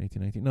 17,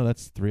 18, 19. No,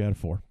 that's 3 out of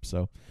 4.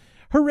 So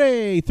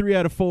hooray, 3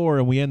 out of 4,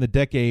 and we end the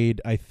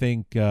decade, I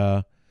think.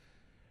 And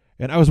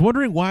I was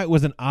wondering why it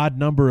was an odd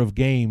number of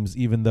games,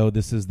 even though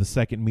this is the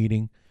second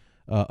meeting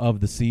of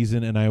the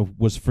season, and I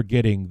was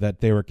forgetting that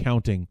they were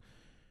counting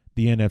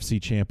the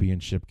NFC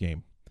Championship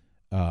game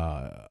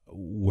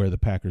where the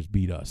Packers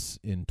beat us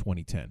in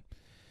 2010.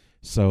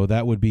 So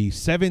that would be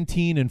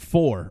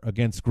 17-4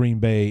 against Green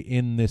Bay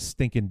in this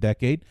stinking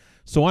decade.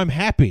 So I'm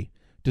happy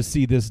to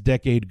see this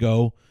decade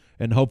go,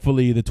 and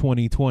hopefully the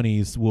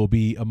 2020s will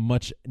be a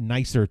much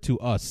nicer to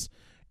us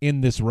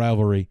in this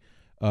rivalry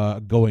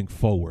going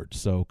forward.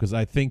 So, because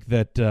I think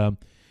that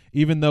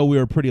even though we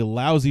were a pretty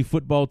lousy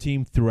football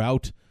team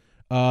throughout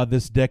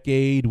this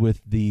decade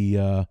with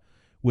the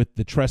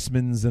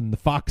Tressmans and the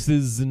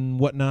Foxes and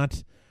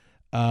whatnot,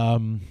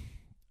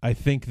 I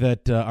think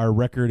that our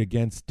record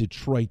against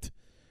Detroit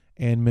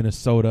and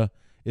Minnesota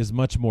is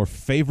much more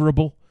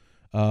favorable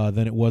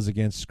than it was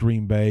against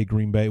Green Bay.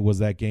 Green Bay was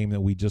that game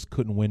that we just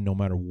couldn't win no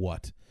matter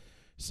what.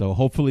 So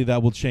hopefully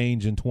that will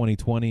change in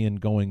 2020 and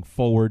going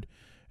forward,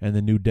 and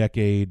the new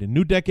decade,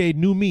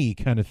 new me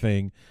kind of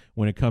thing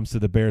when it comes to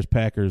the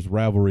Bears-Packers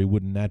rivalry.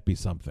 Wouldn't that be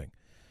something?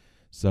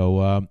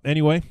 So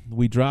anyway,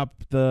 we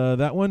dropped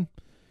that one.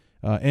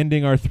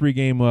 Ending our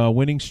 3-game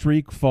winning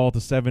streak, fall to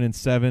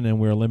 7-7, and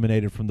we're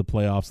eliminated from the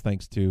playoffs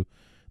thanks to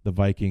the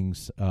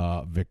Vikings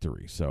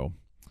victory. So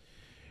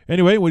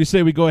anyway, what do you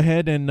say we go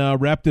ahead and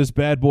wrap this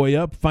bad boy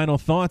up? Final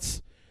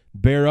thoughts,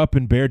 bear up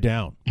and bear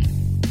down.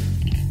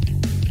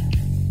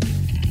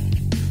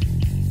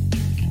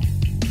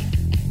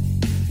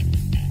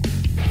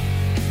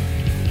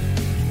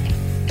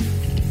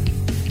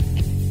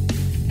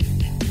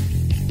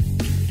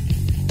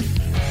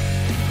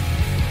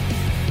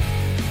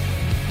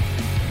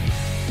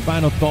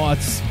 Final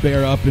thoughts,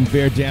 bear up and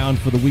bear down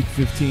for the Week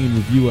 15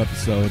 review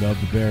episode of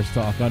the Bears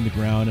Talk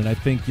Underground. And I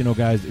think,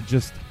 guys, it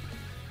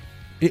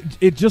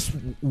just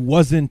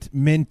wasn't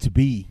meant to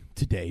be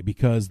today,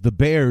 because the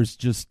Bears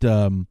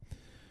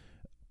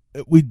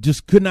we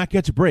just could not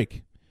catch a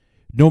break,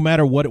 no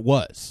matter what it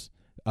was.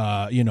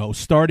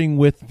 Starting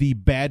with the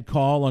bad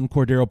call on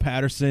Cordero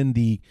Patterson,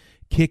 the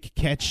kick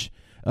catch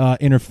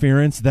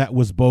interference that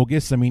was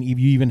bogus. I mean, you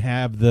even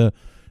have the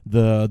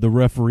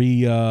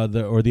referee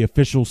or the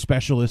official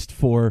specialist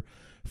for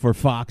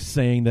Fox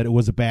saying that it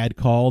was a bad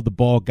call. The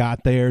ball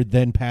got there,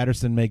 then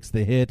Patterson makes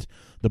the hit.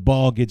 The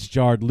ball gets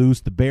jarred loose.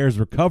 The Bears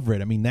recover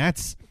it. I mean,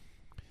 that's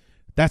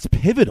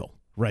pivotal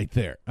right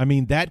there. I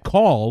mean, that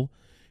call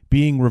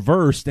being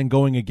reversed and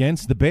going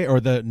against the Bears, or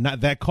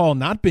that call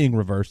not being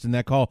reversed and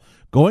that call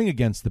going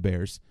against the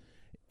Bears,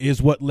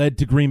 is what led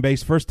to Green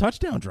Bay's first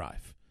touchdown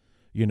drive.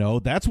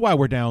 That's why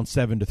we're down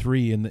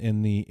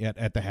 7-3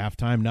 at the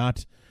halftime,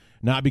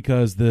 not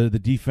because the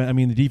defense. I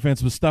mean, the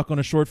defense was stuck on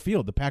a short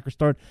field. The Packers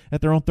start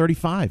at their own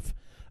 35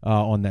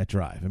 on that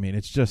drive. I mean,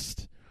 it's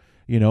just,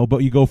 but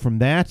you go from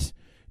that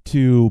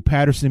to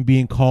Patterson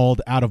being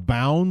called out of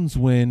bounds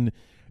and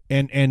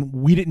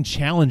we didn't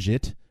challenge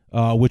it,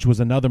 which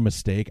was another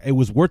mistake. It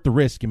was worth the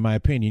risk, in my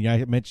opinion.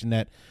 I mentioned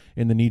that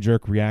in the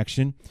knee-jerk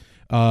reaction.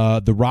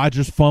 The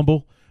Rodgers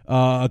fumble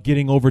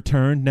getting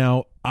overturned.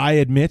 Now, I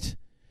admit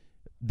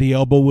the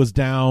elbow was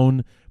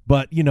down,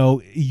 but,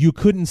 you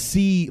couldn't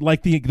see,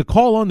 like the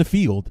call on the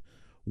field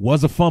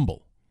was a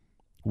fumble.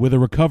 with a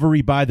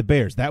recovery by the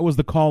Bears. That was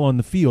the call on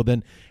the field.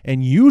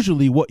 And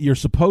usually what you're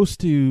supposed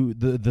to,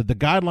 the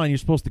guideline you're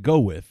supposed to go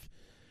with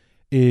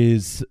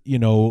is,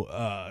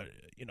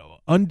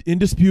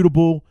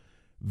 indisputable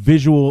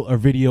visual or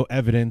video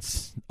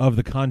evidence of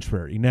the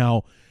contrary.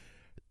 Now,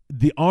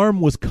 the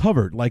arm was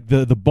covered, like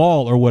the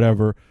ball or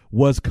whatever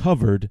was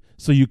covered,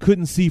 so you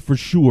couldn't see for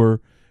sure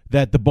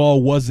that the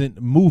ball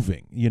wasn't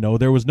moving.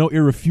 There was no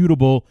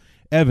irrefutable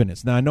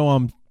evidence. Now, I know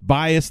I'm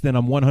biased and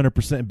I'm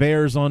 100%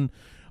 Bears on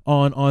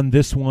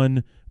this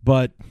one,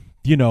 but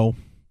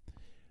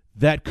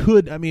that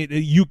could,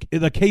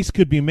 the case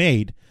could be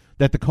made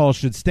that the call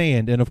should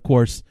stand, and of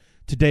course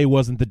today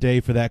wasn't the day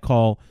for that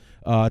call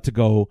to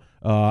go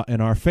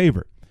in our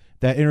favor.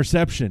 That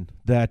interception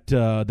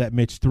that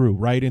Mitch threw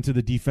right into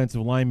the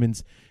defensive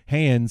lineman's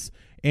hands.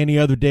 Any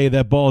other day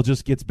that ball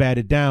just gets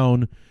batted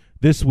down.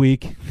 This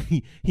week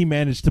he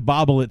managed to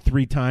bobble it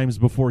 3 times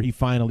before he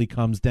finally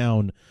comes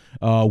down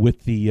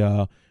with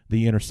the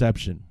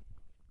interception.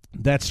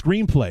 That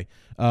screenplay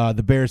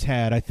the Bears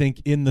had, I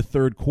think, in the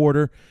third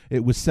quarter,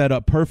 it was set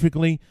up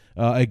perfectly.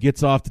 It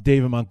gets off to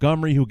David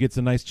Montgomery, who gets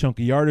a nice chunk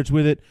of yardage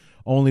with it,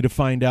 only to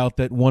find out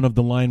that one of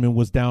the linemen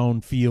was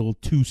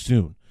downfield too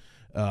soon.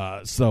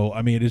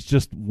 It's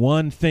just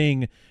one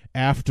thing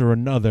after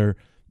another.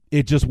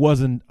 It just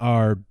wasn't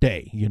our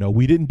day.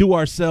 We didn't do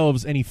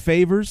ourselves any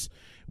favors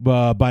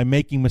by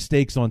making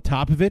mistakes on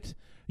top of it.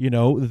 It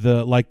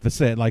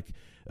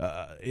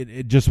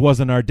just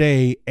wasn't our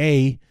day.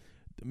 A,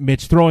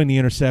 Mitch throwing the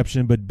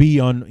interception, but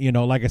B,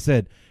 like I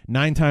said,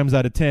 9 times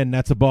out of 10,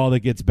 that's a ball that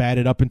gets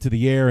batted up into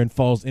the air and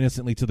falls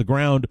innocently to the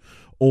ground,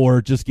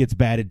 or just gets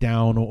batted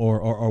down,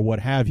 or what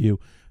have you.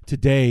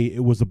 Today,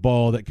 it was a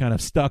ball that kind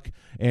of stuck,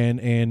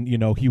 and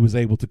he was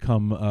able to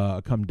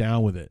come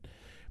down with it.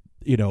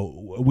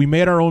 We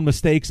made our own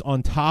mistakes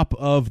on top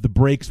of the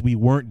breaks we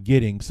weren't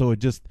getting, so it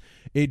just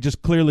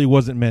clearly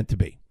wasn't meant to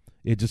be.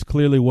 It just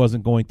clearly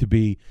wasn't going to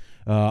be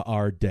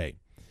our day.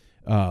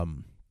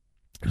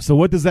 So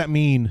what does that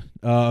mean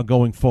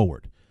going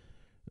forward?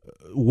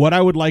 What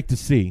I would like to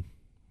see,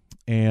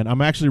 and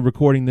I'm actually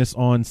recording this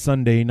on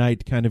Sunday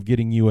night, kind of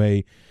getting you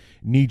a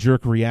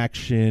knee-jerk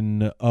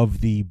reaction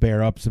of the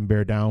bear ups and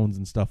bear downs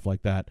and stuff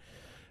like that.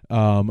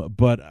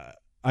 But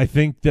I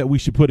think that we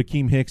should put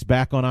Akeem Hicks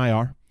back on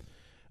IR.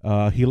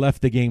 He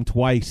left the game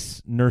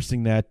twice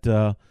nursing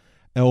that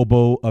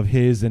elbow of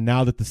his, and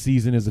now that the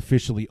season is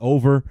officially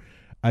over,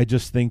 I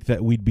just think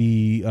that we'd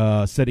be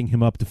setting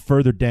him up to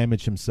further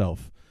damage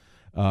himself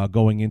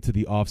going into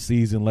the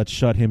offseason. Let's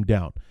shut him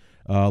down.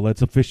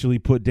 Let's officially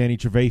put Danny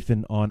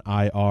Trevathan on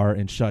IR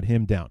and shut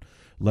him down.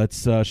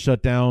 Let's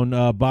shut down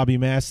Bobby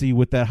Massey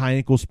with that high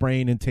ankle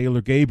sprain and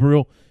Taylor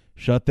Gabriel.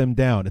 Shut them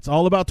down. It's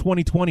all about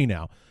 2020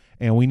 now,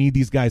 and we need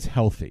these guys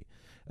healthy.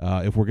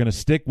 If we're going to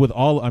stick with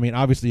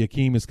obviously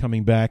Akeem is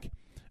coming back.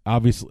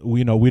 Obviously,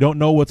 we don't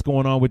know what's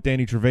going on with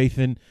Danny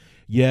Trevathan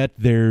yet.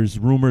 There's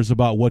rumors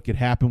about what could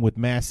happen with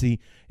Massey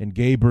and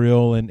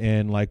Gabriel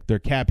and like their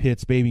cap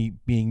hits maybe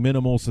being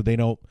minimal, so they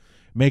don't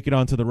make it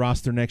onto the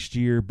roster next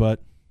year.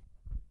 But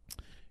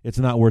it's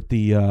not worth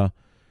the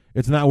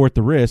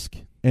risk.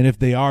 And if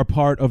they are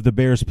part of the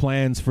Bears'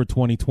 plans for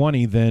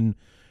 2020, then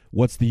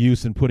what's the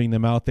use in putting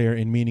them out there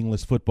in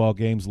meaningless football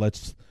games?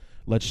 Let's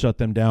shut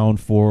them down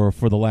for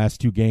the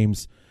last 2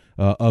 games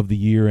of the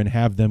year and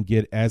have them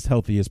get as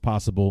healthy as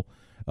possible,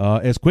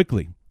 as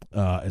quickly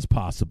as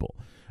possible.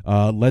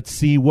 Let's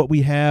see what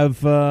we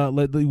have.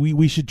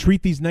 We should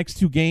treat these next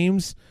 2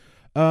 games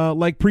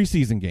like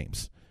preseason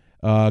games,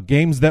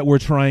 games that we're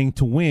trying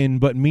to win,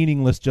 but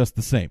meaningless just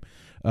the same.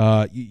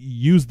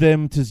 Use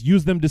them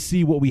to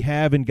see what we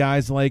have in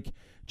guys like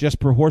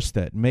Jesper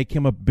Horsted. Make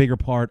him a bigger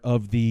part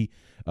of the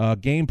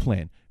game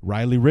plan.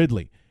 Riley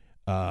Ridley.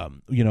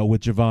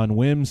 With Javon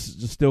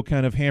Wims still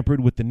kind of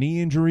hampered with the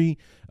knee injury.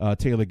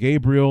 Taylor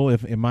Gabriel,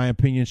 if in my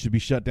opinion, should be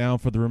shut down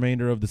for the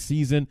remainder of the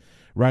season.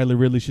 Riley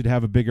Ridley should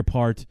have a bigger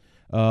part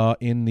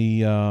in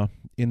the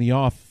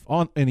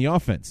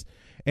offense.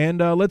 And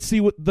let's see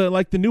what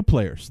the new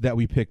players that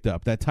we picked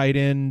up. That tight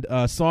end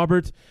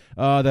Saubert,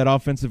 that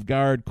offensive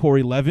guard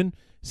Corey Levin.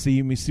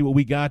 See what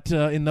we got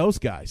in those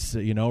guys.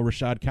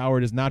 Rashad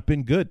Coward has not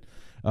been good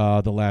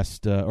the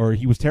last, or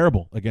he was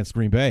terrible against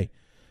Green Bay.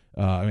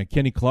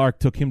 Kenny Clark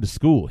took him to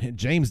school.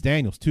 James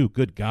Daniels too.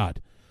 Good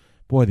God,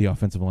 boy, the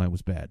offensive line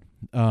was bad.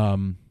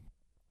 But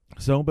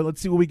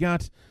let's see what we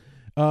got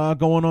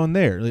going on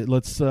there.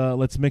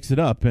 Let's mix it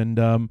up.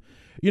 And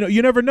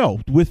you never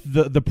know with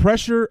the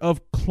pressure of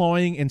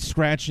clawing and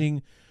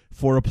scratching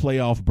for a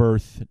playoff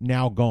berth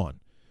now gone.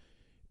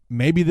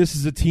 Maybe this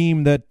is a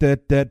team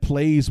that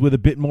plays with a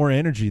bit more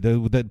energy,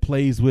 that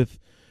plays with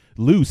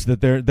loose.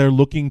 That they're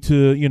looking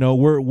to.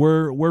 We're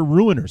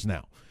ruiners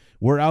now.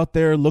 We're out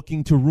there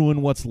looking to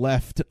ruin what's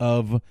left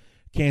of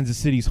Kansas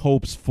City's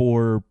hopes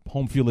for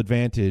home field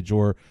advantage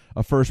or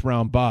a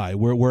first-round bye.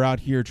 We're out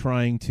here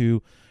trying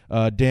to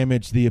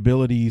damage the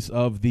abilities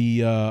of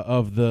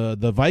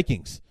the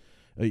Vikings.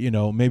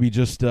 Maybe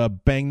just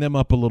bang them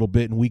up a little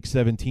bit in Week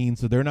 17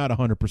 so they're not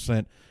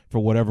 100% for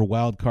whatever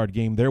wild card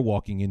game they're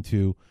walking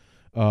into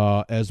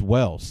as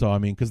well. So I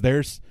mean, because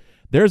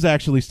there's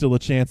actually still a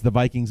chance the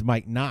Vikings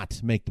might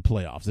not make the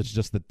playoffs. It's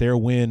just that their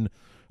win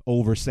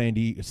over San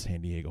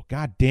Diego,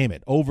 God damn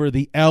it, over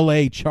the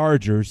LA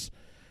Chargers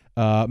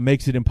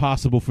makes it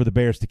impossible for the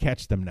Bears to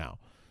catch them now.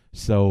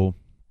 So,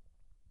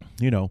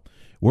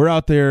 we're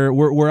out there.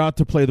 We're out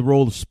to play the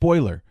role of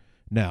spoiler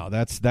now.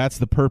 That's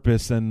the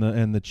purpose and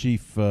the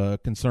chief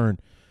concern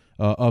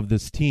of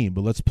this team.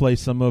 But let's play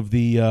some of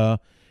the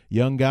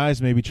young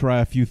guys. Maybe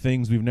try a few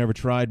things we've never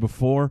tried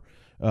before.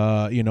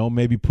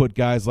 Maybe put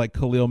guys like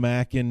Khalil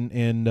Mack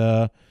and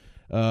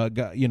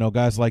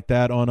guys like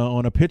that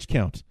on a pitch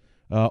count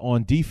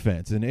on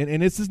defense.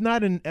 And this is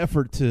not an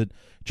effort to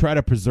try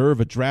to preserve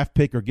a draft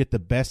pick or get the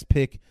best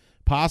pick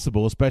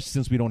possible, especially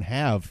since we don't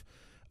have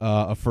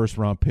a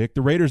first-round pick.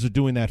 The Raiders are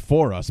doing that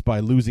for us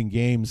by losing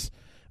games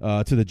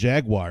to the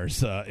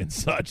Jaguars and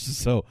such.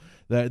 So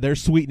they're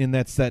sweetening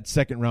that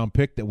second-round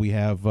pick that we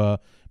have,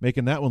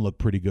 making that one look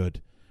pretty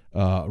good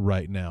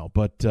right now.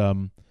 But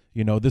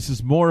this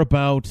is more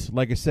about,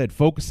 like I said,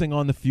 focusing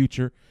on the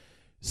future,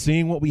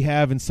 seeing what we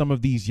have in some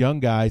of these young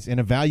guys, and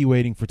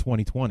evaluating for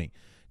 2020.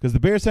 Because the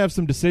Bears have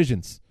some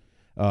decisions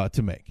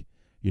to make.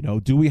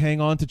 Do we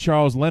hang on to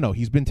Charles Leno?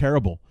 He's been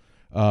terrible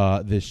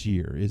this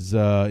year. Is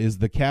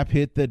the cap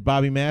hit that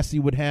Bobby Massey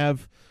would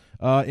have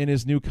in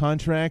his new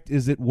contract,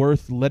 is it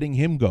worth letting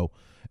him go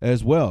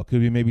as well?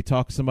 Could we maybe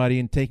talk to somebody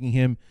and taking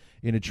him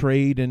in a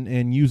trade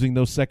and using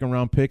those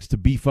second-round picks to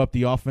beef up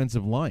the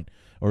offensive line?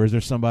 Or is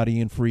there somebody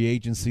in free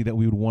agency that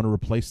we would want to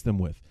replace them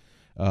with?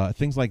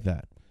 Things like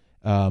that.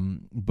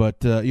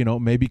 But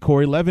maybe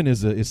Corey Levin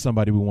is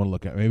somebody we want to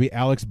look at. Maybe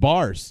Alex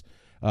Bars,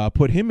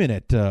 put him in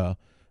at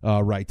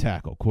right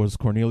tackle. Of course,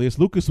 Cornelius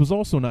Lucas was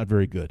also not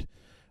very good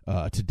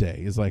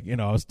today. It's like,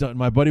 I was done.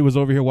 My buddy was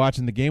over here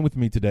watching the game with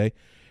me today,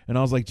 and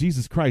I was like,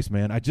 Jesus Christ,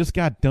 man, I just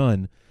got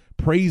done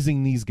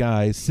praising these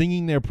guys,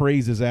 singing their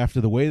praises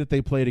after the way that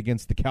they played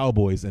against the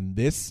Cowboys, and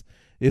this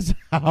is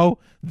how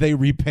they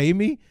repay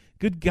me?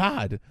 Good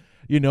God.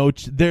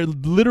 They're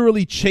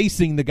literally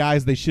chasing the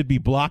guys they should be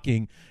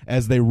blocking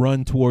as they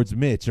run towards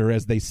Mitch or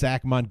as they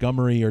sack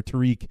Montgomery or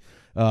Tariq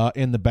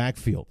in the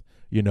backfield.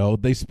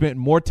 They spent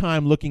more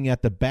time looking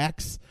at the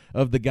backs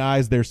of the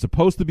guys they're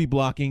supposed to be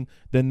blocking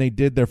than they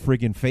did their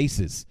friggin'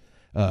 faces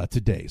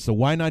today. So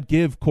why not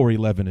give Corey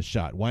Levin a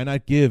shot? Why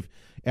not give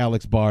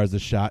Alex Bars a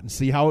shot and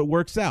see how it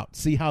works out?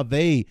 See how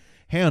they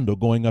handle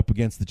going up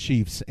against the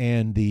Chiefs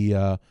and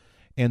the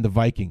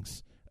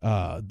Vikings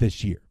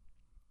this year.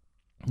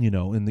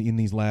 In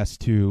these last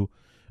two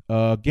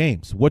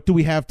games. What do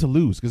we have to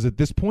lose? Because at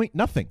this point,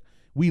 nothing.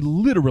 We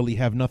literally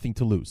have nothing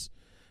to lose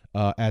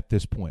at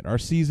this point. Our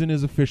season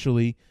is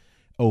officially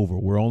over.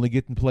 We're only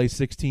getting to play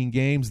 16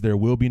 games. There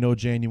will be no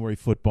January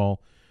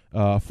football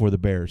for the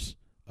Bears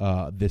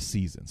this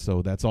season.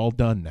 So that's all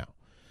done now.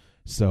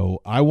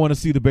 So I want to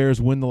see the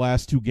Bears win the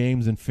last two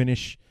games and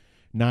finish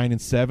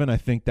 9-7. I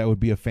think that would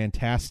be a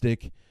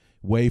fantastic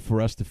way for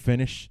us to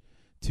finish,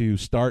 to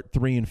start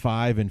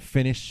 3-5 and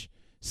finish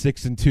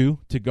 6-2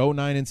 to go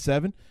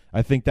 9-7.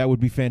 I think that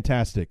would be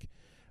fantastic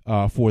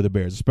for the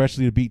Bears,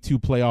 especially to beat two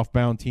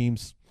playoff-bound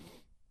teams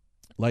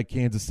like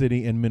Kansas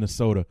City and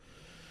Minnesota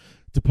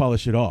to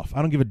polish it off.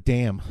 I don't give a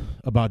damn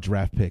about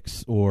draft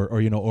picks or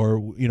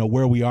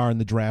where we are in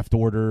the draft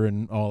order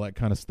and all that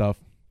kind of stuff.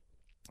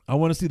 I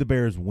want to see the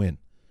Bears win.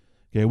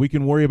 Okay, we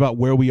can worry about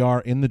where we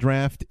are in the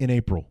draft in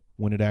April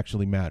when it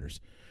actually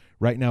matters.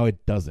 Right now,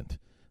 it doesn't.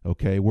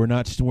 Okay, we're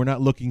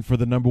not looking for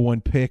the number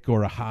one pick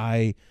or a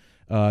high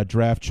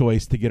draft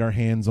choice to get our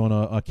hands on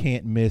a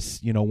can't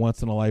miss,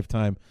 once in a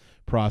lifetime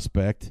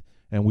prospect.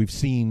 And we've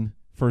seen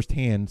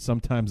firsthand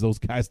sometimes those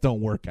guys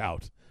don't work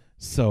out.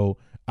 So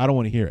I don't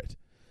want to hear it.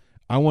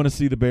 I want to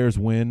see the Bears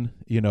win,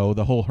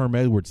 the whole Herm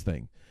Edwards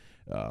thing.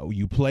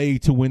 You play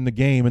to win the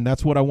game, and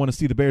that's what I want to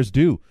see the Bears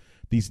do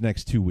these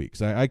next 2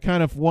 weeks. I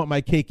kind of want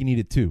my cake and eat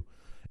it too,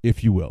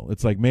 if you will.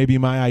 It's like maybe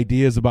my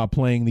ideas about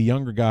playing the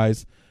younger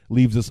guys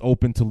leaves us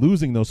open to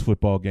losing those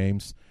football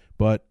games,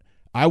 but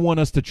I want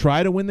us to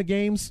try to win the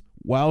games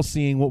while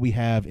seeing what we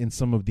have in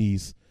some of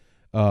these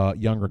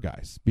younger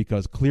guys,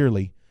 because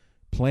clearly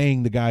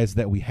playing the guys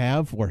that we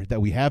have or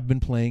that we have been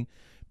playing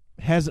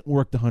hasn't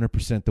worked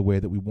 100% the way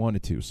that we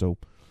wanted to. So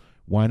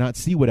why not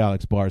see what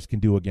Alex Bars can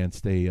do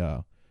against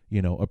a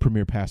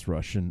premier pass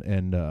rush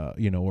and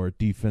or a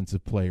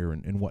defensive player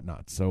and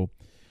whatnot. So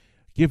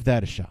give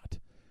that a shot.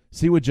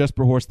 See what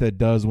Jesper Horsted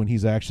does when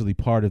he's actually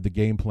part of the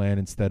game plan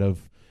instead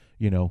of,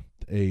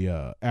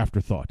 a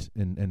afterthought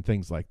and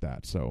things like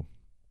that. So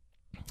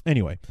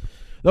anyway,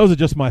 those are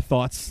just my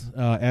thoughts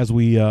as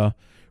we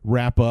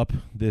wrap up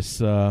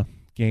this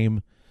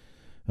game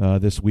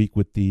this week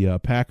with the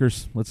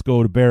Packers. Let's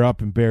go to bear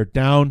up and bear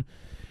down.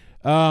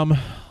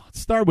 Let's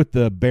start with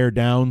the bear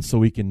down so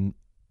we can,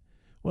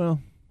 the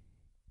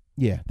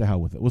hell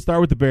with it. We'll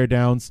start with the bear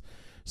downs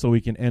so we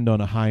can end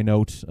on a high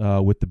note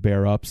with the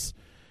bear ups.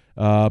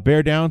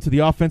 Bear down to the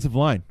offensive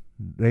line.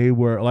 They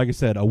were, like I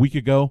said, a week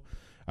ago,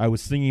 I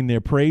was singing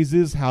their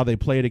praises, how they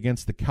played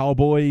against the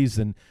Cowboys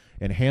and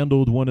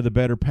handled one of the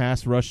better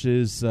pass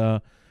rushes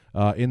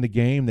in the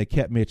game. They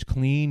kept Mitch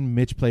clean.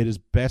 Mitch played his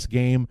best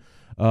game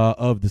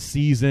of the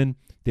season.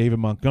 David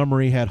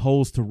Montgomery had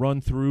holes to run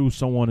through,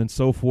 so on and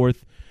so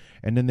forth.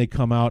 And then they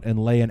come out and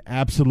lay an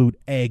absolute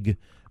egg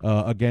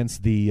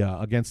against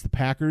the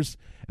Packers.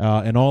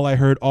 And all I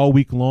heard all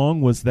week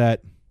long was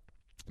that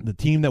the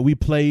team that we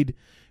played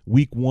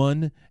week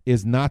 1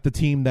 is not the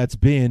team that's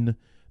been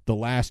the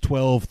last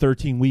 12,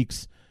 13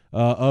 weeks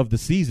of the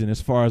season,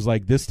 as far as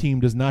like this team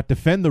does not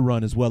defend the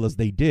run as well as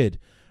they did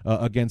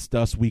against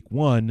us week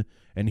 1.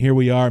 And here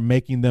we are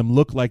making them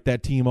look like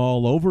that team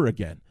all over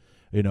again.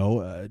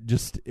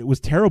 Just it was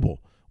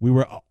terrible. We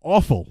were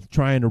awful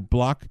trying to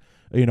block.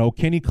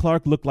 Kenny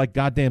Clark looked like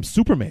goddamn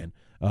Superman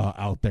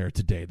out there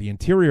today. The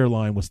interior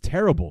line was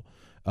terrible.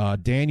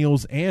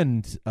 Daniels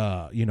and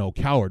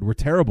Coward were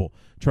terrible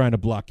trying to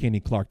block Kenny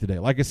Clark today.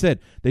 Like I said,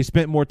 they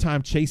spent more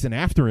time chasing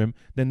after him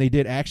than they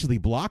did actually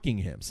blocking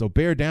him. So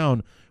bear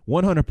down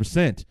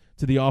 100%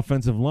 to the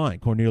offensive line.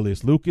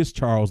 Cornelius Lucas,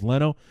 Charles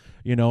Leno.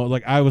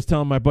 Like I was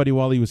telling my buddy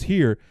while he was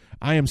here,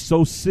 I am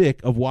so sick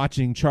of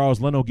watching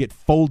Charles Leno get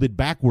folded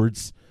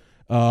backwards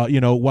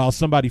while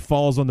somebody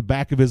falls on the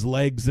back of his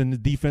legs and the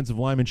defensive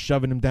lineman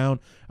shoving him down.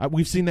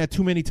 We've seen that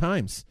too many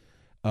times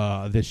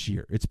this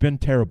year. It's been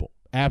terrible.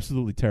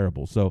 Absolutely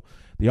terrible. So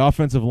the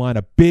offensive line,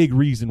 a big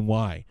reason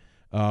why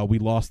we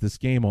lost this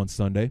game on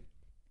Sunday.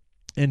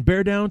 And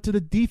bear down to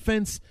the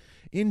defense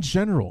in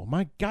general.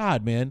 My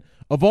God, man.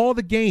 Of all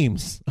the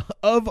games,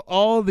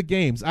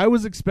 I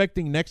was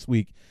expecting next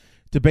week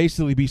to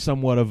basically be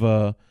somewhat of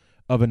a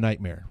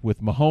nightmare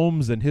with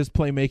Mahomes and his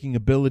playmaking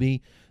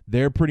ability.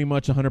 They're pretty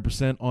much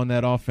 100% on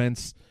that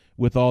offense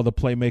with all the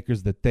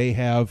playmakers that they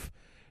have.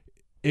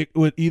 It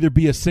would either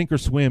be a sink or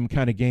swim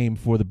kind of game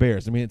for the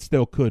Bears. I mean, it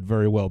still could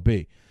very well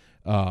be.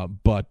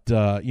 But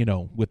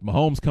with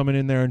Mahomes coming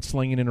in there and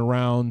slinging it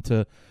around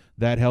to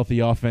that healthy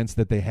offense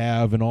that they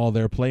have and all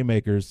their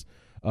playmakers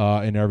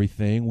and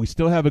everything, we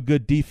still have a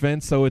good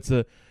defense. So it's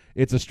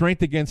a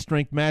strength against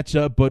strength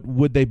matchup, but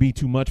would they be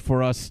too much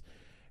for us?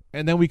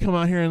 And then we come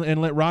out here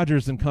and let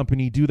Rodgers and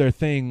company do their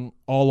thing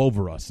all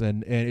over us.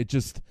 And it's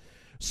just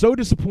so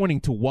disappointing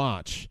to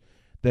watch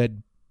that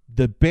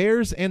the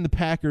Bears and the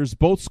Packers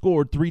both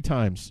scored 3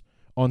 times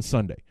on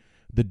Sunday.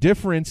 The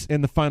difference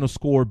in the final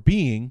score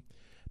being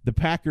the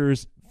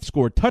Packers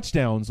scored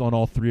touchdowns on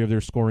all 3 of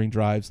their scoring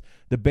drives.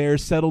 The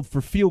Bears settled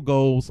for field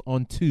goals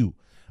on 2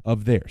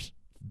 of theirs.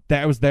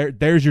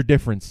 There's your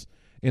difference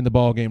in the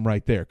ball game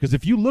right there. Because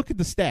if you look at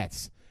the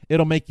stats,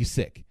 it'll make you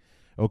sick.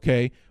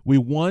 Okay, we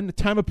won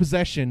time of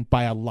possession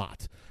by a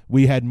lot.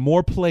 We had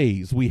more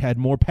plays. We had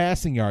more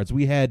passing yards.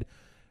 We had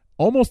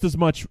almost as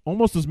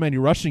many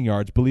rushing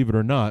yards, believe it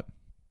or not.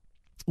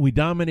 We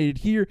dominated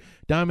here,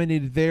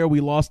 dominated there. We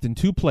lost in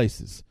 2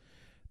 places.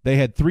 They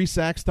had 3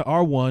 sacks to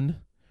our 1,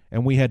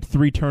 and we had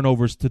 3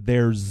 turnovers to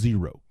their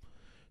 0.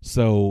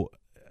 So,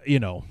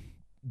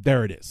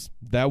 there it is.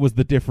 That was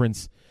the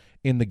difference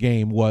in the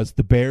game, was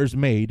the Bears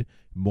made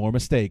more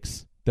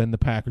mistakes than the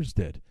Packers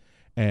did.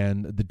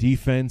 And the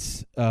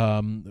defense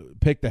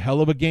picked a hell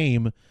of a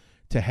game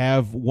to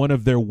have one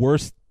of their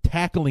worst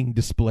tackling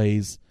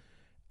displays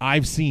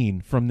I've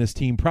seen from this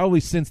team, probably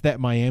since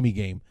that Miami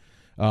game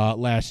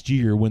last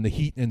year, when the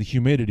heat and the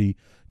humidity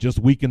just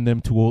weakened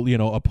them to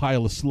a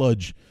pile of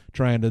sludge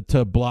trying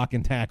to block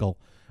and tackle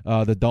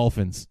the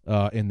Dolphins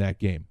in that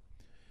game.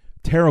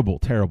 Terrible.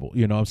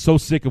 I'm so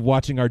sick of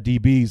watching our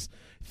DBs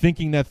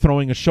thinking that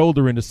throwing a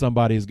shoulder into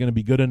somebody is going to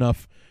be good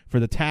enough for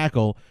the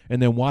tackle,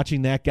 and then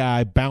watching that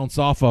guy bounce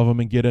off of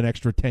him and get an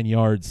extra 10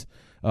 yards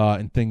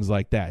and things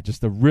like that.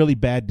 Just a really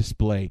bad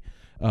display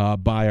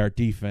by our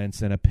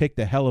defense, and I picked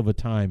a hell of a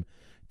time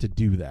to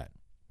do that.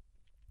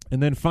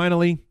 And then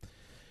finally,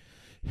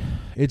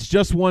 it's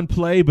just one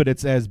play, but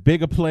it's as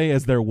big a play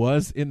as there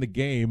was in the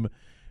game.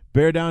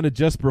 Bear down to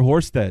Jesper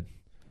Horsted.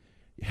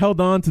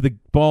 Held on to the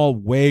ball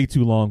way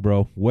too long,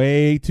 bro.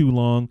 Way too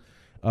long.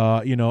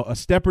 A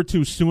step or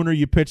two sooner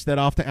you pitch that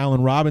off to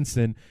Allen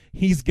Robinson,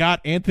 he's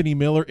got Anthony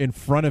Miller in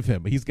front of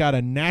him. He's got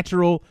a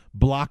natural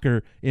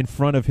blocker in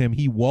front of him.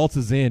 He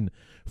waltzes in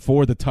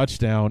for the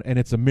touchdown, and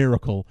it's a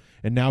miracle.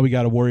 And now we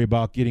got to worry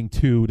about getting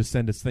 2 to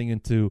send this thing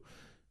into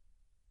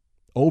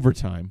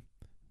overtime.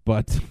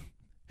 But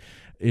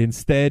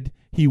instead,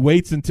 he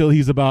waits until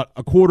he's about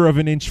a quarter of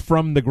an inch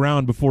from the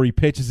ground before he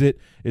pitches it.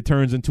 It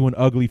turns into an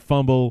ugly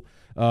fumble,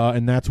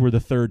 and that's where the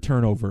 3rd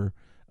turnover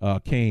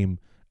came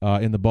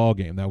in the ball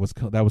game. That was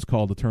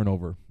called a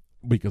turnover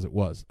because it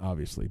was,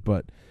 obviously.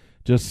 But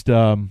just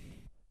and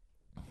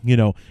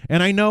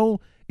I know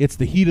it's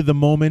the heat of the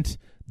moment.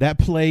 That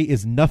play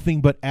is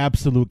nothing but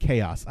absolute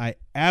chaos. I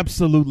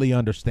absolutely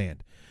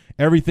understand.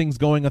 Everything's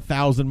going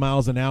 1,000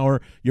 miles an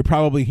hour. You're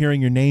probably hearing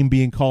your name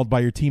being called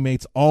by your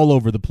teammates all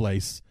over the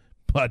place.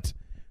 But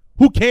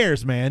who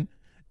cares, man?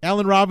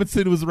 Allen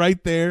Robinson was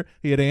right there.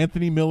 He had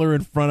Anthony Miller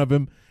in front of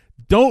him.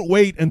 Don't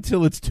wait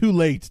until it's too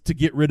late to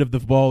get rid of the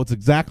ball. It's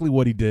exactly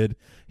what he did.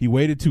 He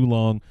waited too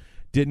long,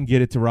 didn't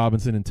get it to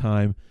Robinson in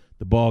time.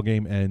 The ball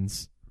game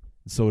ends.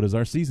 So does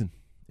our season.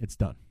 It's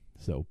done.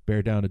 So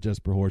bear down to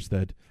Jesper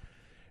Horsted.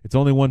 It's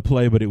only one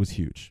play, but it was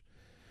huge.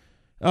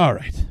 All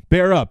right,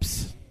 Bear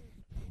Ups.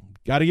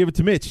 Got to give it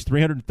to Mitch.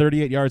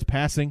 338 yards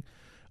passing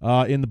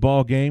in the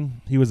ball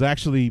game. He was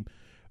actually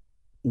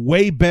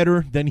way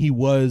better than he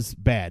was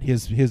bad.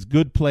 His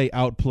good play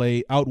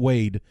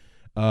outweighed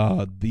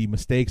the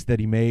mistakes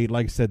that he made.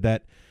 Like I said,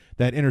 that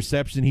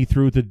interception he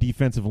threw to the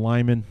defensive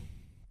lineman,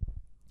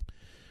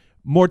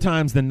 more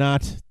times than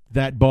not,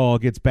 that ball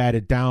gets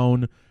batted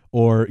down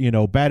or,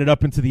 batted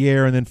up into the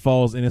air and then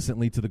falls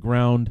innocently to the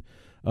ground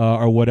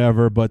or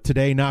whatever. But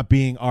today not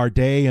being our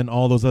day and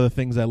all those other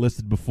things I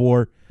listed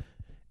before,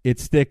 it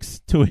sticks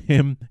to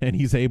him and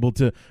he's able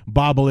to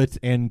bobble it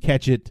and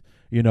catch it.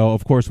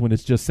 Of course, when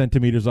it's just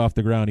centimeters off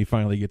the ground, he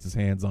finally gets his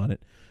hands on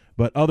it.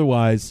 But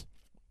otherwise,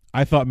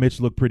 I thought Mitch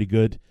looked pretty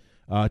good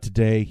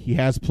today. He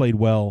has played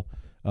well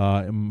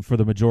for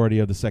the majority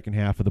of the second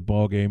half of the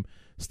ball game.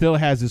 Still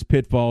has his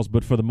pitfalls,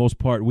 but for the most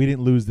part, we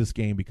didn't lose this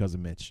game because of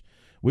Mitch.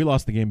 We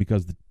lost the game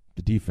because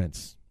the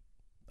defense.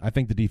 I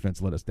think the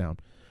defense let us down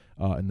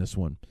in this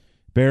one.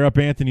 Bear up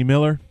Anthony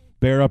Miller.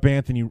 Bear up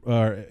Anthony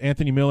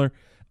Miller.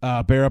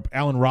 Bear up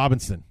Allen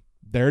Robinson.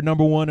 They're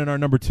number one and our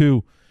number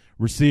two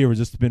receivers.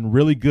 It's been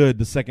really good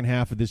the second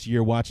half of this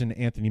year watching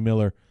Anthony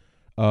Miller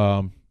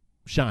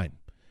shine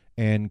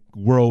and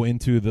grow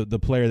into the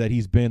player that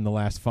he's been the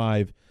last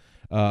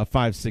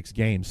 5-6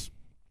 games.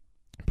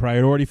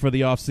 Priority for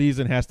the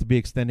offseason has to be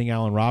extending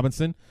Allen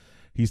Robinson.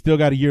 He's still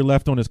got a year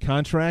left on his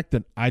contract,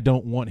 and I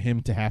don't want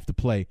him to have to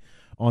play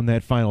on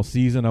that final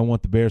season. I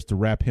want the Bears to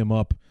wrap him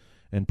up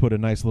and put a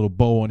nice little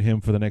bow on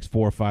him for the next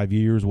 4 or 5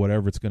 years,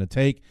 whatever it's going to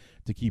take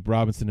to keep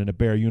Robinson in a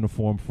Bear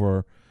uniform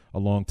for a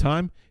long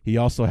time. He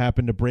also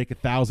happened to break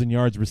 1,000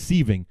 yards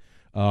receiving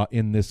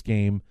in this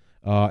game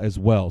as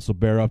well. So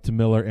bear up to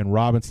Miller and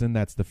Robinson.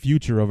 That's the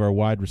future of our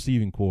wide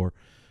receiving core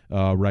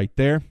right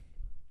there.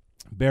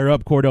 Bear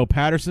up Cordell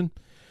Patterson.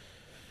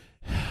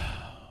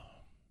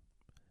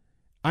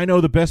 I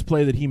know the best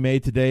play that he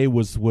made today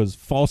was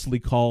falsely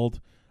called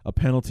a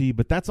penalty,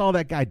 but that's all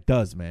that guy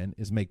does, man,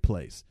 is make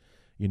plays.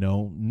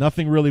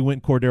 Nothing really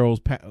went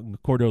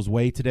Cordell's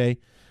way today.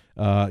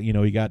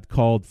 He got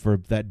called for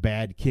that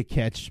bad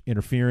kick-catch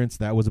interference.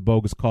 That was a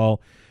bogus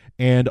call.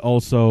 And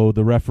also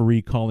the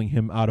referee calling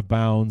him out of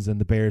bounds, and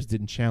the Bears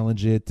didn't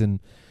challenge it and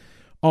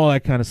all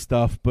that kind of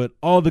stuff. But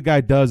all the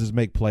guy does is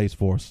make plays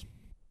for us.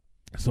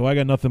 So I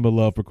got nothing but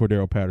love for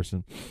Cordell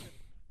Patterson.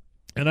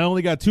 And I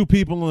only got two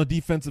people on the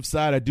defensive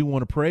side I do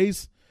want to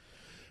praise,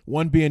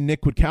 one being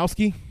Nick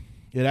Kwiatkowski.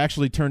 It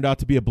actually turned out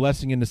to be a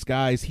blessing in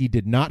disguise. He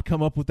did not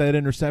come up with that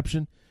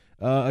interception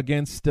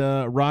against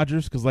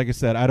Rodgers because, like I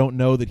said, I don't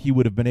know that he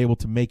would have been able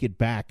to make it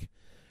back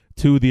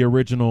to the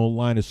original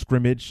line of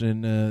scrimmage,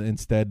 and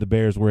instead the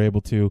Bears were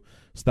able to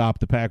stop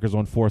the Packers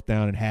on fourth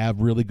down and have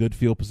really good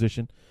field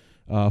position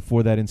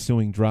for that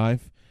ensuing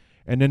drive.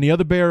 And then the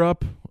other Bear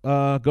up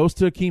goes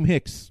to Akeem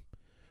Hicks,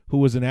 who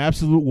was an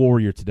absolute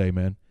warrior today,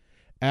 man.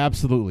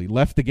 Absolutely.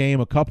 Left the game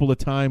a couple of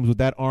times with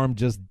that arm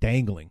just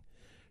dangling.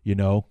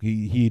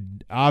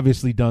 He'd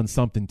obviously done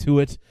something to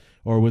it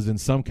or was in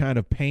some kind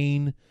of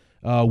pain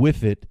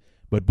with it.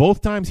 But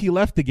both times he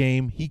left the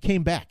game, he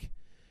came back.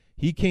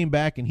 He came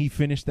back and he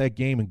finished that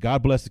game, and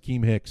God bless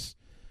Akeem Hicks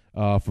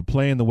for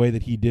playing the way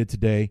that he did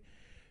today.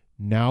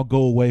 Now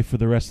go away for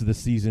the rest of the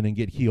season and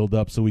get healed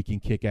up so we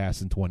can kick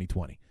ass in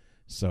 2020.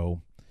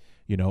 So,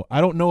 I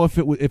don't know if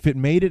it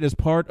made it as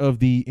part of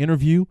the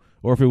interview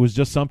or if it was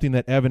just something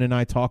that Evan and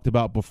I talked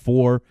about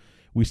before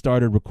we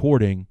started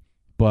recording,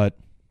 but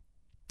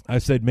I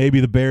said maybe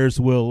the Bears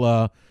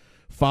will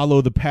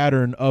follow the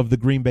pattern of the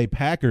Green Bay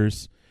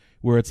Packers,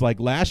 where it's like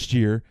last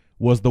year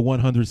was the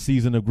 100th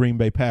season of Green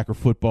Bay Packer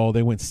football.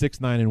 They went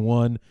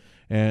 6-9-1,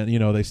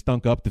 and they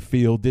stunk up the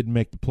field, didn't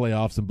make the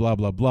playoffs, and blah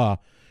blah blah.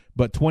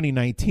 But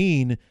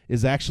 2019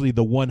 is actually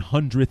the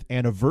 100th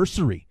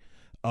anniversary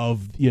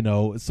of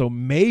so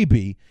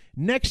maybe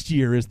next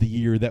year is the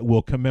year that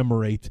we'll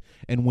commemorate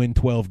and win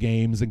 12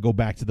 games and go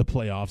back to the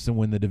playoffs and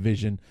win the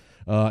division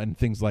and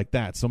things like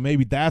that. So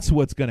maybe that's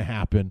what's going to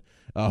happen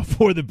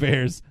for the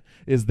Bears,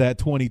 is that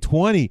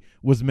 2020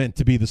 was meant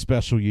to be the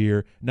special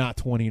year, not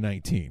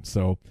 2019.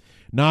 So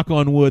knock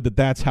on wood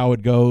that's how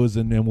it goes,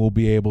 and then we'll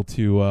be able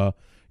to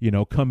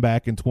come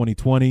back in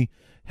 2020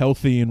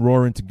 healthy and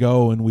roaring to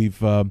go, and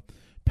we've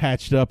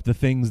patched up the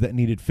things that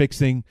needed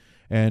fixing,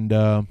 and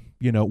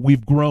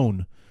we've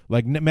grown.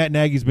 Like Matt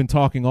Nagy's been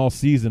talking all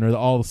season, or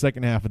all the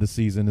second half of the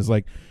season, is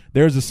like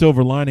there's a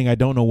silver lining. I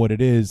don't know what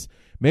it is.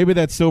 Maybe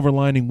that silver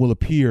lining will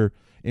appear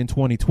in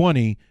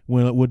 2020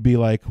 when it would be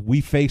like we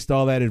faced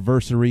all that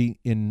adversity.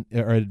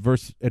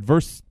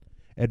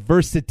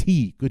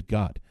 Good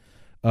God.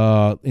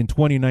 In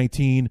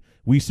 2019,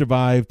 we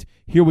survived.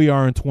 Here we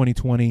are in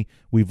 2020.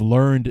 We've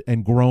learned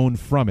and grown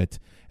from it,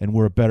 and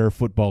we're a better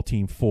football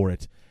team for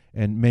it.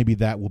 And maybe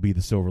that will be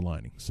the silver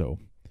lining. So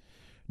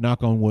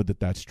knock on wood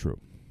that's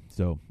true.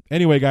 So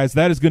anyway, guys,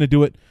 that is going to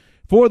do it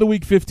for the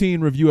Week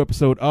 15 review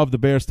episode of the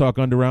Bears Talk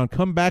Underground.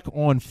 Come back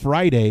on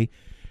Friday.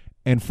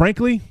 And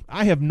frankly,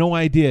 I have no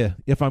idea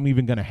if I'm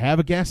even going to have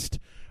a guest,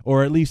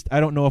 or at least I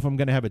don't know if I'm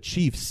going to have a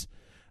Chiefs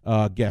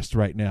guest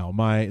right now.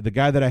 The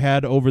guy that I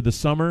had over the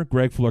summer,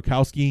 Greg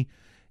Florkowski,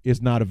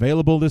 is not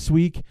available this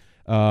week.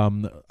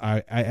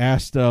 I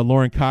asked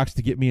Lauren Cox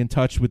to get me in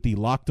touch with the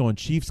Locked On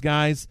Chiefs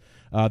guys.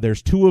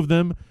 There's two of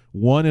them.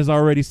 One has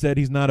already said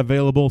he's not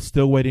available.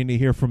 Still waiting to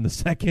hear from the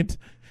second.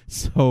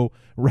 So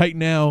right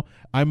now,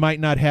 I might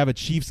not have a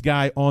Chiefs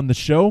guy on the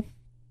show.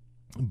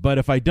 But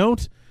if I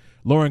don't,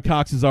 Lauren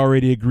Cox has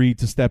already agreed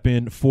to step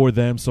in for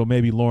them. So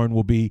maybe Lauren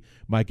will be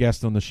my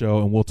guest on the show,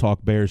 and we'll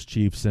talk Bears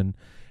Chiefs and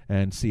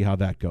see how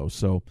that goes.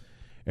 So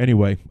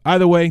anyway,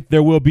 either way,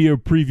 there will be a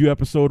preview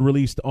episode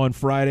released on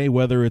Friday,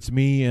 whether it's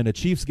me and a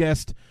Chiefs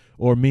guest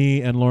or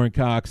me and Lauren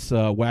Cox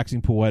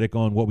waxing poetic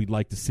on what we'd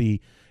like to see.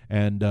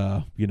 And,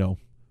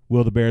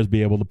 will the Bears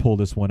be able to pull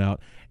this one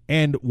out?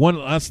 And one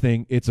last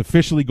thing, it's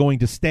officially going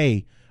to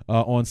stay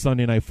on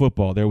Sunday Night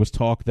Football. There was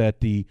talk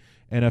that the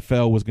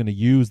NFL was going to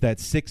use that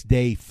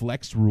 6-day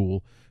flex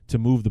rule to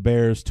move the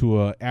Bears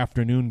to an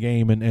afternoon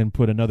game and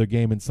put another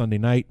game in Sunday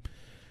night.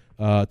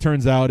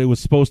 Turns out it was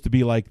supposed to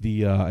be like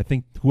I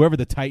think whoever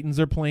the Titans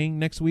are playing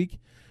next week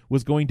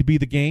was going to be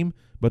the game,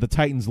 but the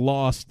Titans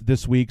lost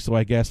this week, so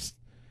I guess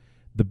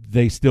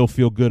they still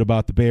feel good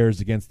about the Bears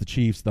against the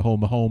Chiefs, the whole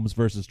Mahomes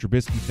versus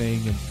Trubisky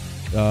thing, and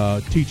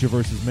teacher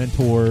versus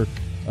mentor,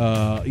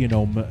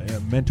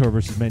 mentor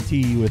versus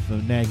mentee with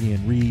Nagy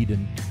and Reed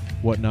and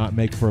whatnot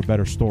make for a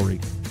better story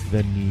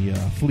than the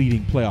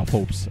fleeting playoff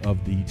hopes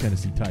of the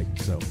Tennessee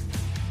Titans. So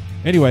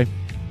anyway,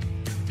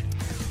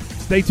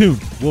 stay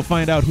tuned. We'll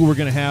find out who we're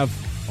going to have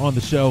on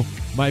the show.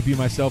 Might be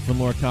myself and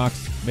Laura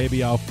Cox.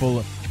 Maybe I'll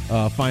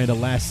find a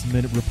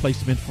last-minute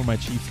replacement for my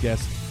Chiefs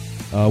guest.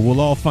 We'll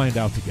all find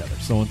out together.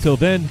 So until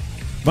then,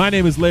 my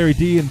name is Larry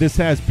D, and this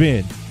has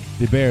been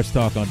the Bears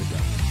Talk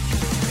Underground.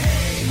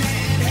 Hey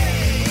man, hey,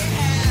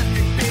 have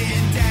you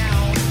been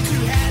down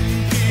to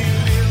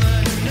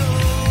Haddonfield,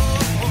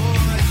 Illinois?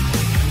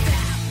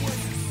 That was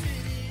the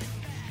city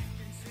back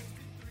in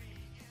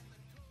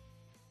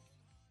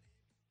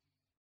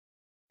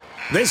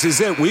 '63. This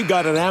is it. We've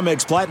got an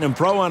Amex Platinum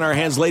Pro on our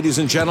hands, ladies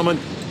and gentlemen.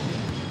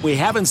 We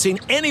haven't seen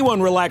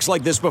anyone relax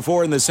like this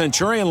before in the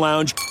Centurion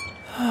Lounge.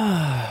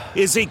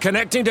 Is he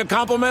connecting to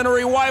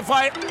complimentary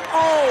Wi-Fi?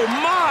 Oh,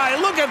 my.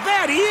 Look at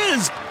that. He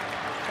is.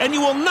 And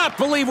you will not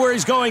believe where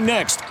he's going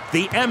next.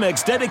 The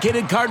Amex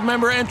dedicated card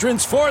member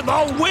entrance for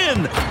the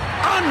win.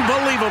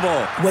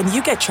 Unbelievable. When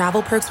you get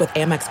travel perks with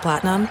Amex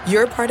Platinum,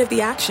 you're part of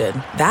the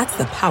action. That's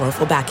the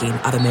powerful backing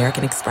of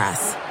American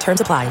Express. Terms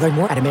apply. Learn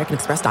more at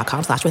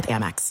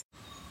americanexpress.com/withAmex.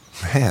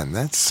 Man,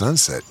 that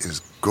sunset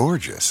is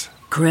gorgeous.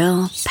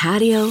 Grill,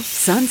 patio,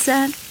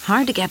 sunset.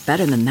 Hard to get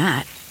better than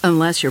that.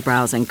 Unless you're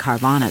browsing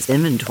Carvana's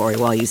inventory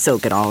while you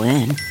soak it all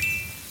in.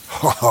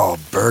 Oh,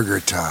 burger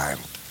time.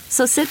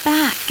 So sit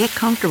back, get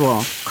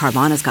comfortable.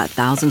 Carvana's got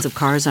thousands of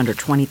cars under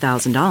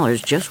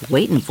 $20,000 just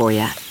waiting for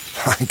you.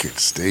 I could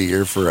stay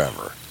here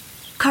forever.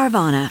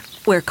 Carvana,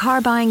 where car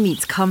buying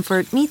meets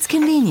comfort meets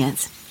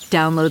convenience.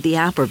 Download the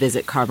app or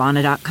visit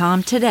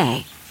Carvana.com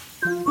today.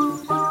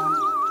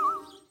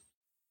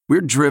 We're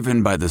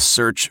driven by the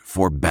search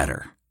for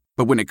better.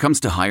 But when it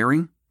comes to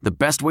hiring, the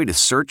best way to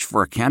search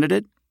for a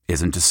candidate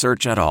isn't to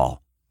search at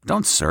all.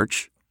 Don't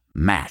search.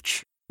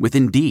 Match with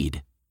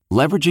Indeed.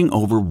 Leveraging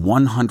over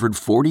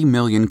 140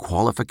 million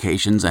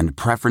qualifications and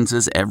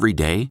preferences every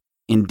day,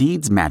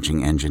 Indeed's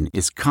matching engine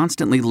is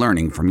constantly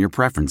learning from your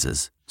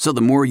preferences. So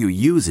the more you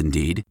use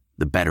Indeed,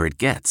 the better it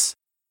gets.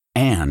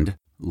 And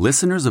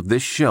listeners of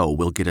this show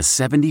will get a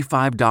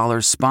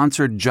 $75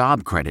 sponsored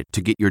job credit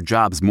to get your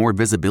jobs more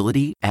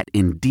visibility at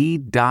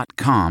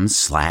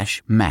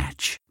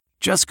Indeed.com/match.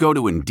 Just go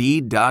to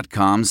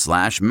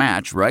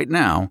Indeed.com/match right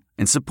now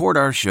and support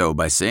our show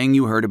by saying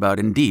you heard about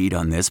Indeed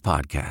on this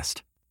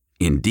podcast.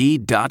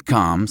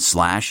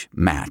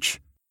 Indeed.com/match.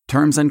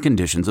 Terms and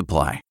conditions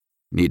apply.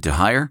 Need to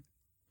hire?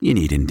 You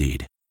need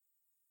Indeed.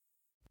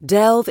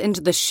 Delve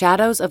into the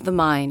shadows of the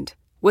mind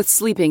with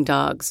Sleeping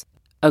Dogs,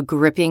 a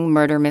gripping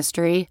murder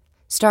mystery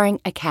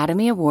starring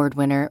Academy Award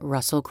winner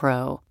Russell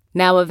Crowe.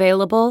 Now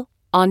available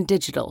on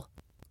digital.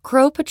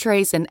 Crowe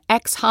portrays an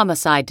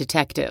ex-homicide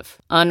detective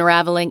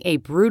unraveling a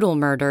brutal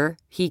murder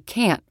he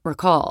can't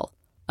recall.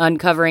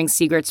 Uncovering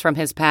secrets from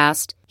his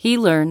past, he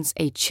learns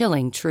a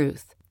chilling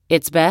truth.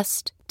 It's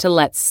best to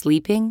let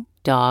sleeping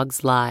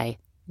dogs lie.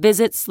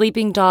 Visit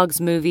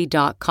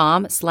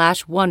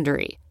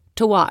sleepingdogsmovie.com/Wondery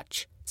to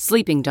watch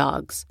Sleeping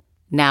Dogs,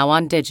 now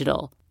on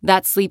digital.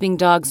 That's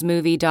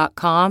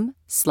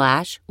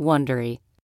sleepingdogsmovie.com/Wondery.